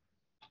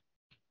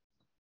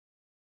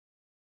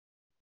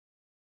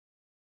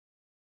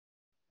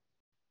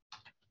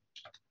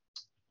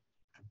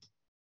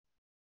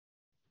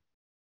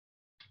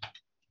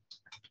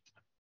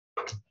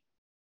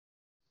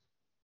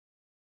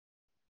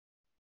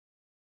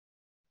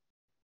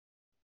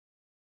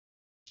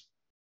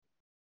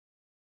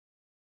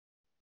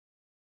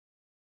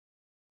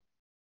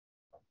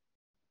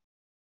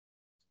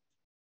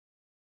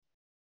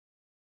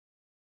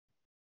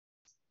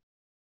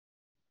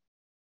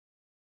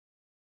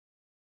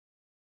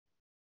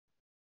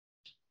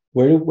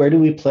 Where do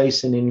we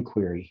place an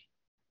inquiry?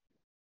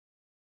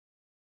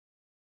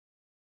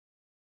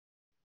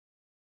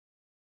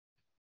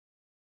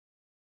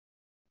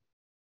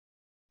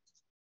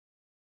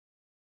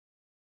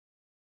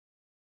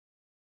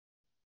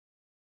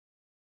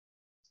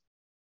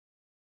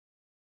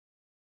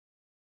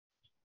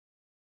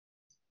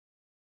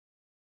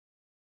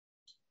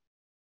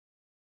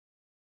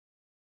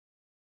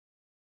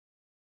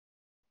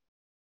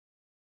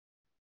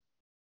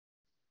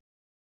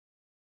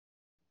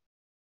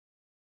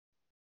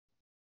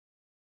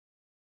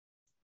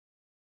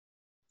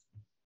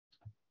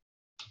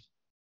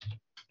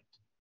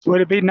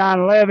 Would it be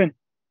 9/11?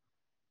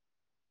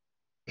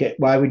 Okay,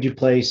 why would you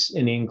place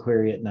an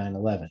inquiry at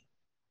 9/11?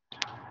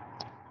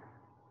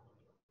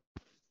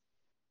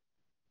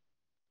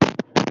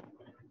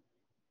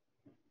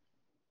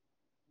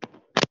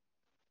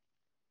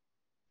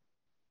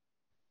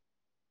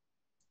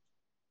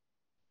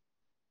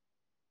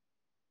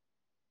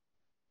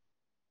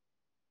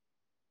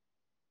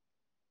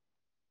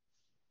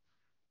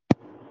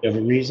 You have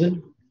a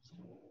reason?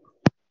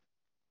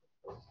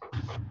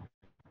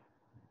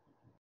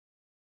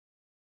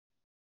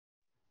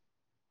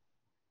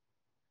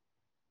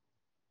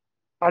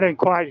 I didn't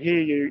quite hear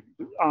you,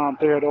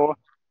 Theodore.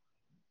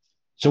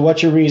 So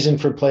what's your reason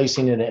for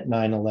placing it at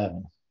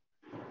 9:11?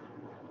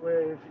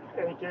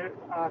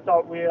 I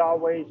thought we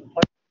always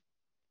play.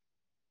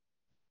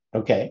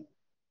 Okay.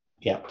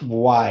 Yeah.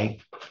 Why?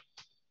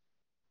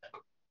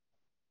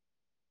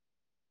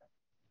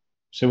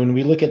 So when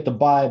we look at the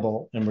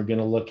Bible, and we're going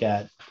to look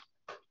at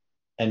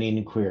an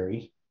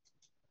inquiry.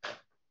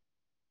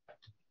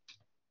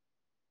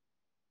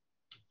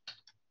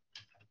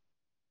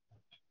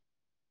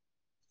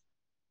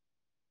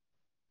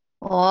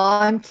 Well,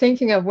 I'm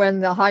thinking of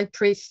when the high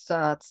priest's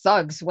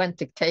thugs went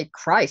to take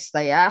Christ.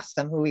 They asked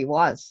him who he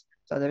was.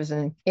 So there's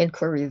an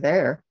inquiry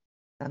there,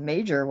 a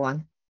major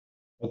one.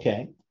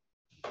 Okay.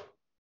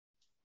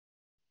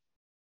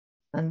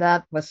 And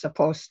that was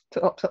supposed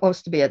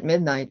to be at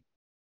midnight.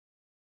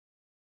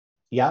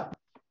 Yeah.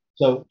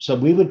 So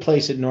we would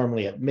place it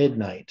normally at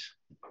midnight.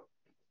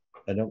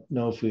 I don't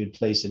know if we would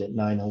place it at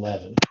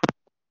 9:11.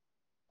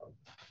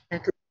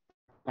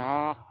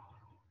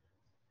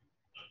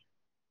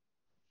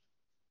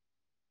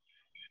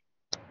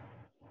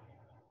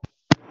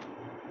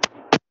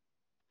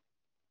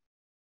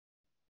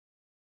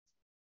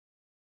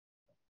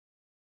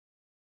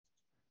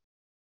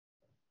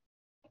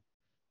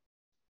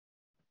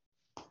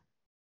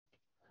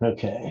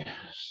 Okay.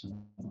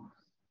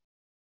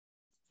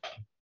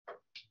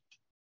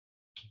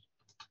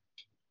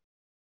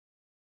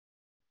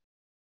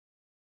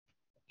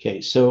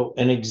 Okay, so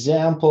an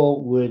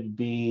example would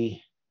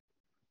be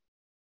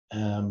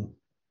let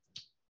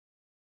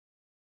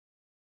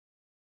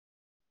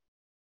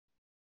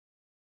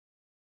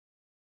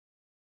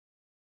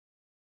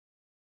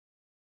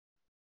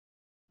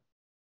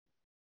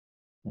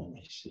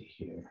me see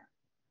here.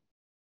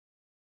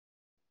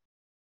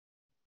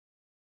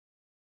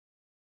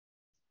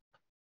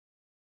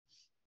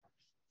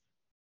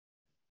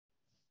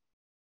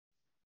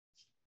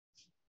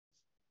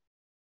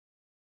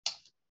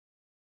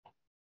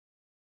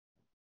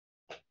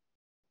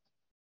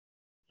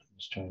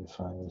 Just trying to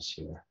find this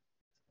here.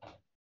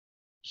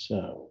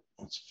 So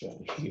let's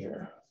go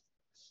here.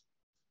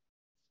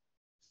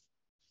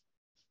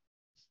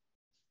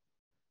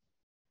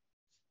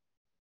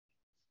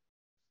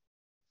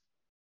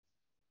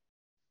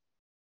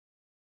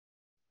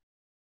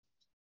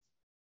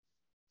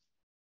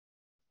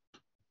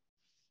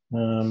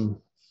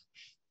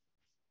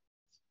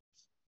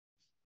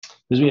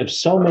 Because we have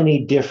so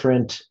many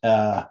different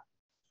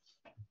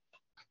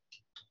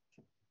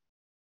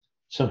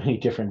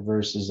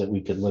verses that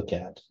we could look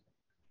at.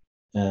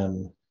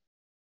 Let's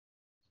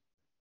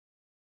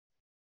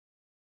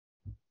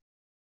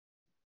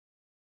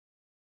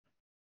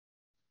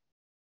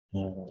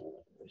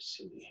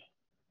see.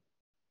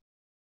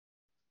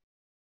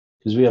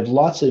 Because we have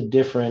lots of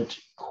different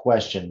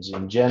questions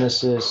in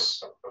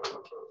Genesis.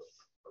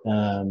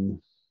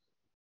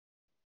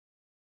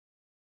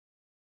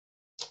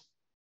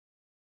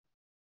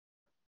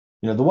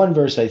 The one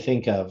verse I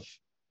think of,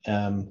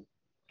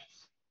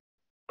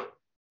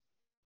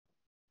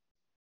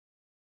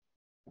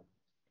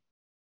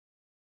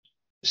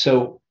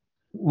 so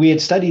we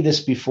had studied this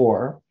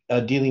before,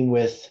 dealing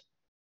with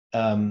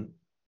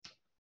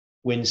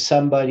when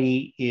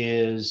somebody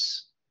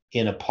is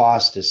in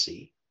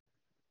apostasy,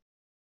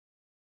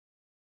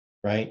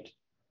 right?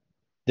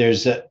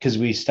 There's because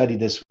we studied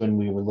this when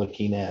we were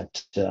looking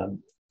at the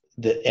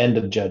end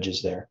of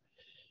Judges there.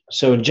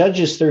 So in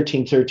Judges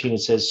 13:13, it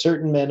says,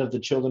 certain men of the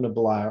children of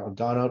Belial are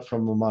gone out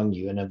from among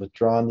you and have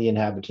withdrawn the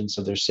inhabitants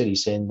of their city,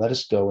 saying, let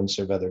us go and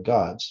serve other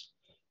gods.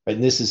 Right?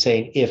 And this is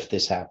saying, if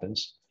this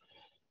happens,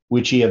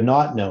 which ye have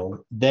not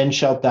known, then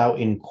shalt thou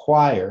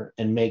inquire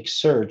and make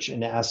search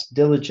and ask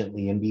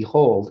diligently, and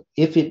behold,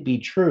 if it be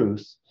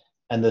truth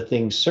and the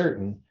thing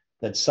certain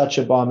that such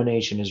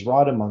abomination is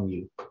wrought among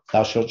you,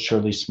 thou shalt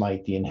surely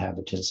smite the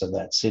inhabitants of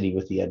that city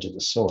with the edge of the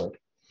sword.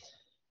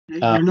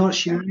 You're not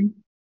sharing?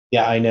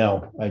 Yeah, I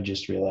know. I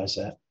just realized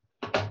that.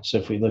 So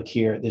if we look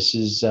here, this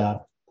is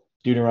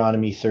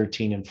Deuteronomy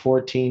 13 and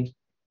 14.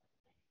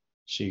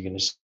 So you're going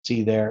to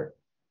see there.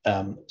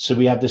 So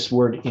we have this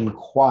word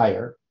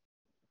inquire.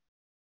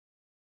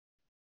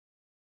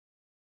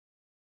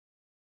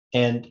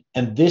 And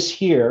this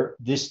here,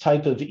 this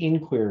type of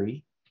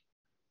inquiry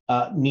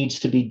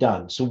needs to be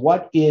done. So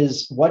what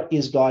is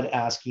God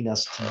asking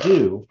us to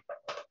do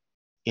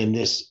in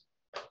this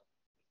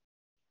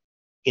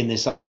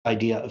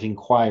idea of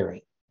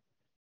inquiring?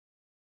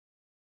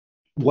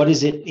 What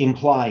is it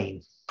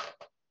implying?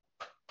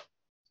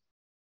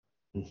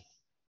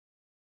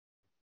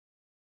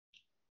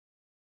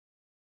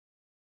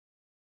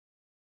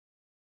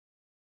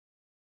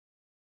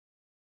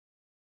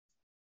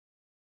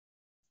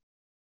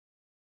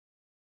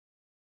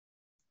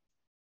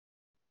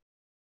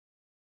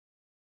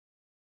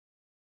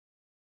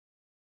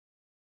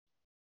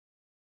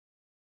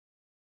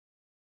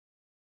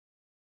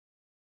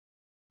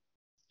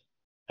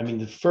 I mean,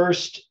 the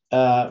first,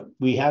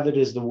 we have it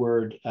as the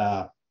word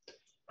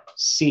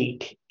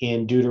seek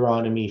in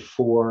Deuteronomy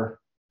 4,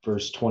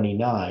 verse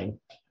 29.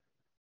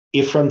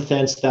 If from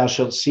thence thou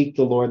shalt seek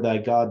the Lord thy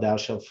God, thou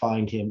shalt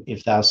find him,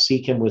 if thou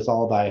seek him with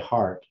all thy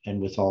heart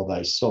and with all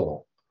thy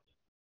soul.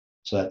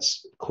 So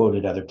that's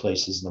quoted other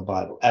places in the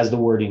Bible. As the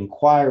word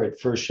inquire,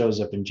 it first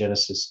shows up in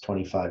Genesis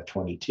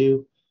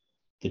 25:22.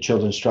 The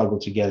children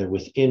struggled together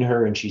within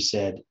her, and she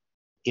said,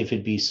 if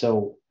it be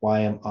so,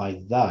 why am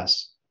I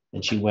thus?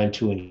 And she went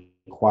to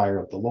inquire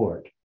of the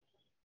Lord.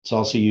 It's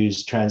also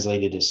used,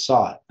 translated as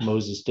sought.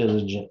 Moses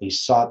diligently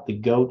sought the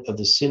goat of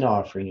the sin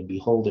offering, and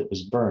behold, it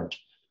was burnt.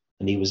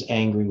 And he was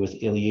angry with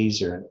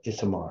Eleazar and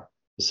Ithamar,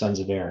 the sons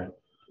of Aaron,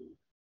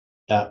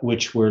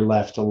 which were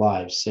left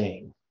alive,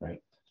 saying,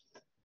 right?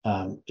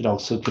 It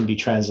also can be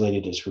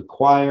translated as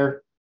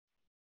require.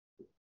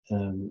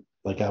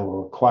 Like I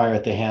will require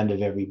at the hand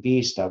of every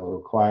beast, I will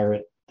require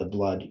it, the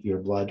blood, your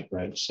blood,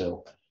 right?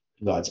 So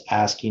God's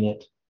asking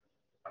it.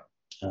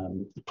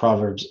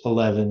 Proverbs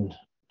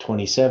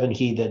 11:27,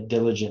 he that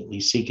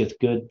diligently seeketh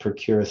good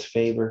procureth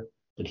favor,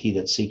 but he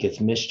that seeketh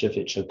mischief,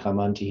 it shall come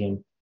unto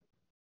him.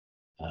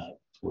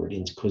 Word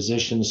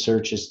inquisition,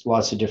 searches,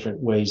 lots of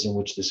different ways in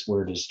which this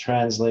word is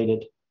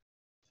translated.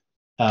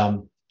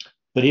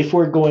 But if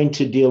we're going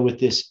to deal with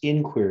this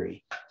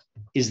inquiry,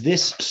 is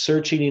this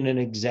searching and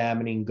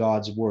examining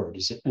God's word?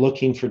 Is it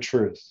looking for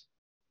truth?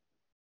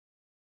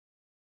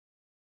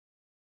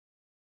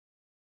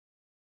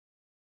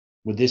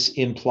 Would this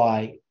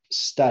imply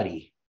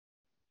study,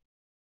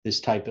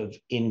 this type of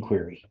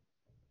inquiry?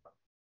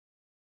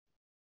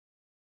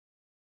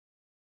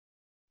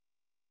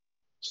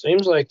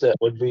 Seems like that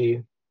would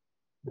be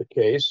the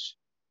case.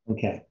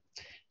 Okay.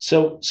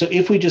 So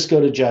if we just go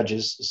to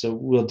Judges, so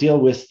we'll deal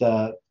with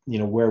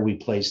where we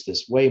place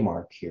this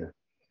waymark here.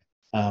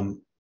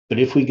 But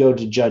if we go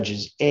to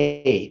Judges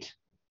 8,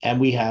 and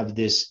we have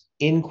this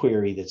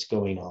inquiry that's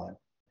going on,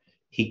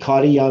 he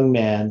caught a young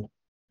man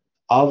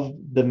of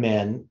the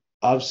men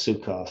of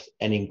Sukkoth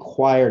and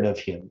inquired of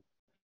him.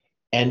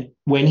 And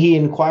when he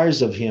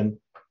inquires of him,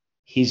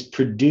 he's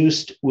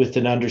produced with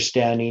an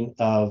understanding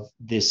of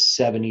this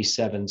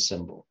 77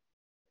 symbol,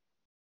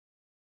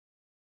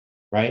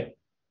 right?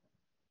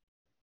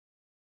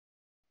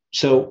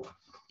 So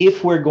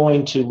if we're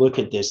going to look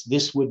at this,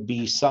 this would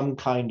be some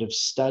kind of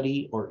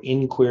study or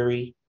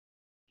inquiry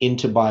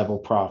into Bible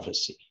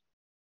prophecy.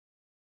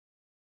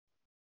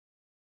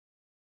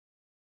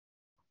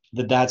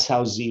 That's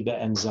how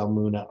Zebah and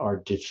Zalmunna are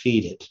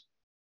defeated,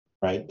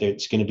 right?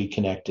 It's going to be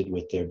connected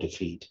with their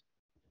defeat.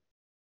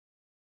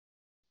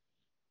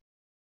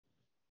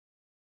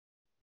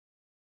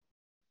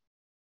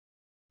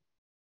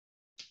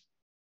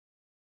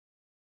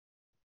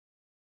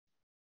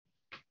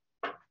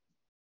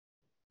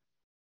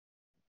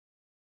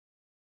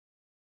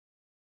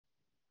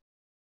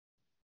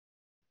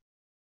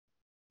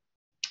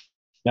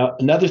 Now,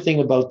 another thing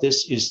about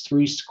this is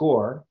 3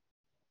 score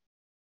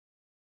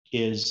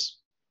is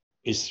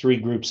 3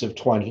 groups of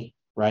 20,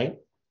 right?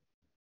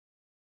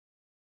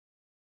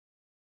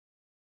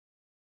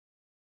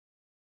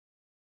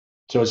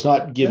 So it's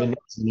not given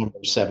as the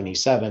number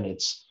 77,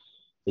 it's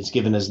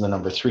given as the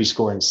number 3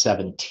 score and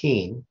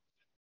 17.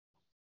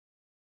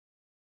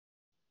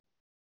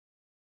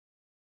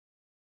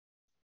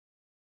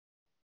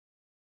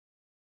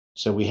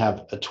 So we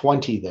have a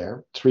 20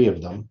 there, 3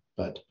 of them,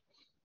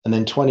 and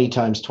then 20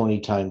 times 20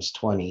 times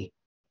 20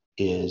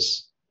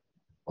 is,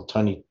 well,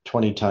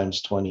 20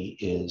 times 20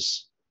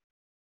 is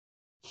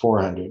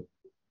 400.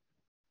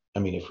 I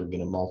mean, if we're going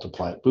to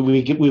multiply it, but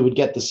we would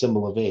get the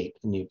symbol of 8,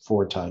 and you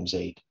 4 times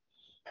 8,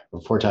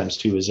 or 4 times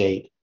 2 is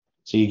 8.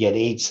 So you get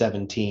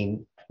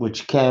 817,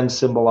 which can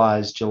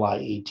symbolize July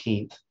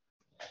 18th.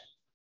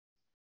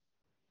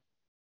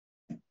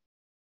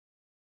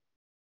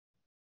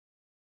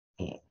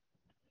 Yeah.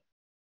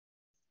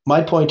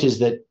 My point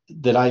is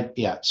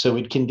so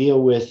it can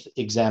deal with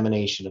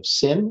examination of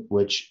sin,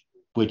 which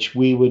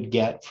we would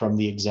get from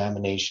the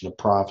examination of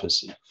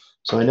prophecy.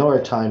 So I know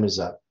our time is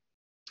up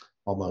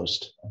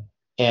almost,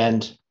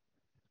 and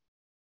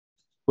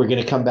we're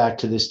going to come back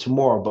to this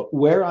tomorrow, but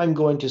where I'm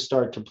going to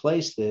start to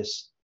place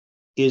this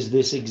is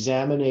this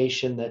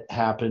examination that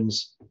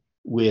happens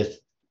with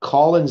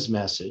Colin's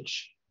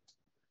message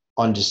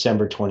on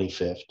December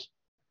 25th,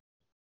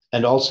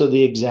 and also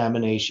the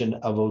examination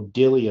of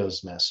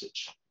Odilio's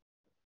message.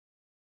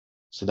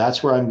 So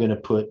that's where I'm going to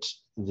put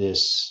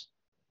this,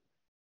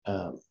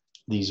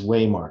 these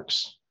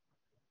waymarks.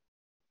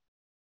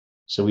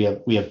 So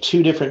we have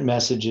 2 different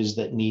messages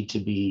that need to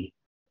be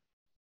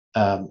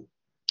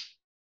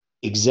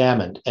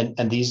examined,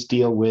 and these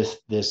deal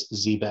with this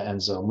Zebah and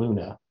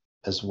Zalmunna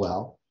as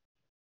well.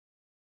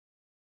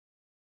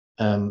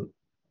 And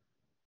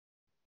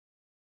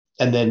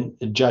then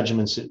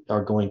judgments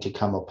are going to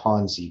come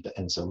upon Zebah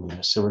and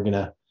Zalmunna. So we're going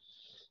to,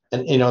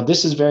 and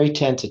this is very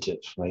tentative,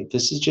 right?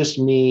 This is just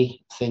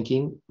me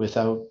thinking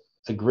without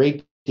a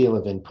great deal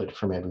of input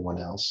from everyone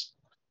else.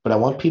 But I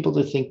want people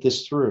to think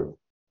this through.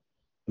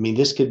 I mean,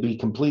 this could be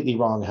completely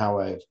wrong how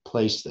I've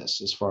placed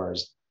this as far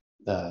as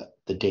the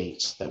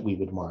dates that we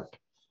would mark.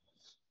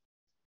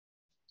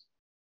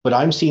 But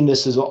I'm seeing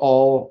this as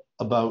all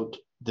about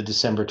the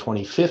December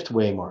 25th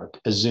waymark,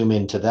 a zoom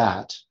into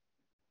that.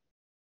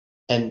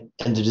 And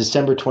the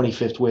December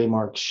 25th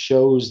waymark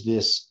shows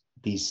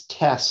these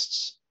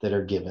tests that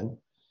are given.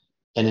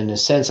 And in a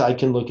sense, I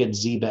can look at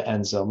Ziba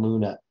and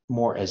Zalmunna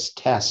more as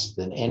tests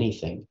than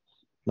anything,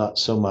 not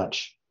so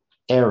much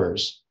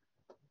errors.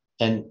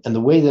 And the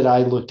way that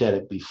I looked at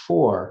it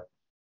before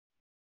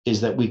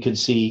is that we could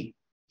see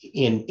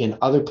in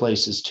other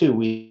places too,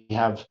 we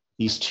have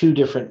these two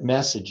different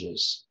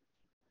messages,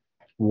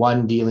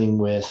 one dealing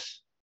with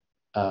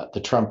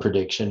the Trump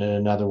prediction and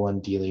another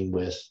one dealing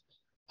with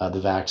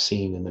the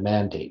vaccine and the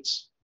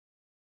mandates.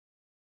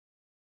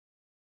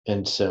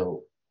 And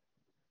so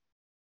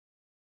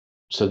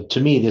to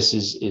me, this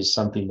is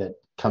something that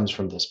comes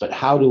from this. But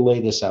how to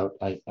lay this out,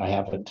 I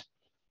haven't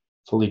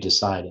fully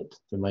decided.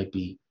 There might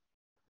be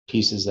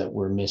pieces that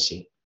we're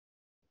missing.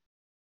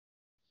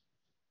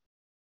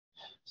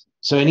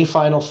 So any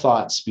final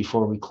thoughts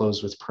before we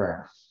close with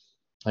prayer?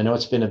 I know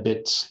it's been a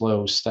bit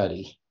slow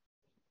study.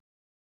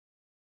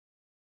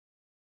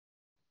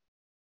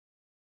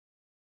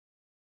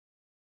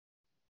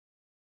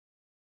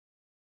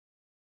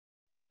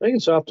 I think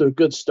it's off to a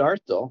good start,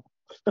 though.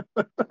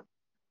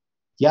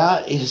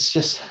 Yeah, it's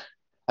just,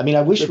 I mean,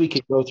 I wish we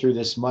could go through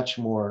this much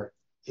more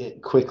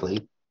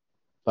quickly,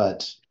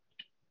 but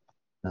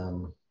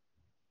yeah,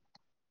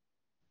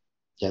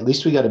 at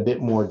least we got a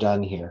bit more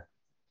done here.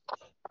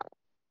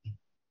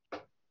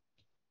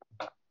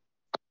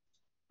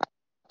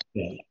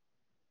 Yeah.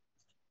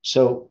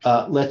 So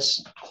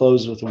let's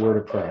close with a word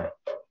of prayer.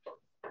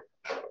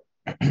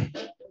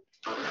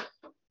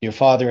 Dear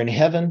Father in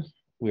heaven,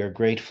 we are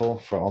grateful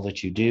for all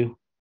that you do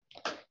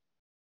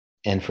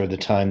and for the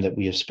time that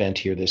we have spent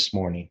here this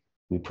morning.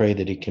 We pray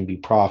that it can be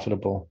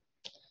profitable,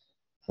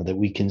 that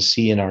we can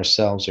see in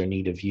ourselves our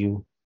need of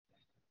you,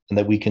 and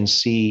that we can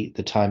see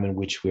the time in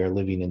which we are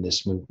living in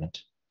this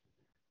movement.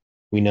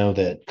 We know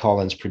that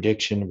Colin's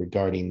prediction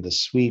regarding the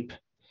sweep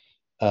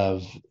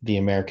of the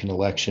American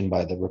election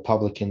by the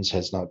Republicans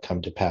has not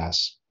come to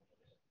pass,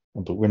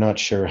 but we're not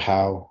sure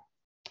how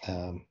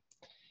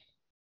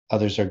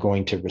others are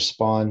going to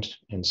respond.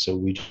 And so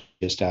we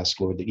just ask,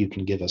 Lord, that you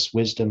can give us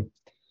wisdom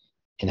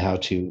in how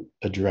to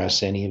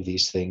address any of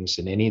these things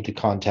and any of the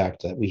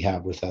contact that we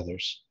have with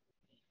others.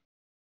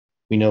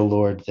 We know,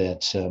 Lord,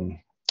 that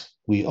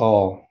we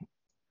all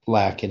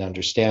lack in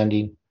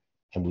understanding,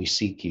 and we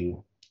seek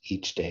you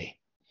each day.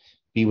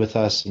 Be with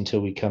us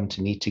until we come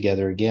to meet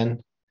together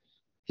again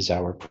is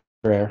our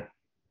prayer,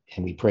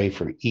 and we pray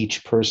for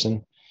each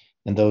person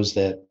and those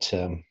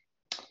that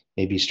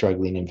may be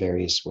struggling in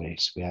various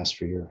ways. We ask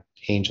for your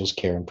angels'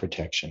 care and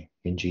protection.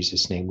 In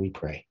Jesus' name we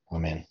pray.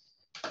 Amen.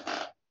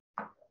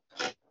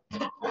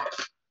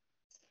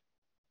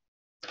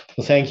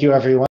 Well, thank you, everyone.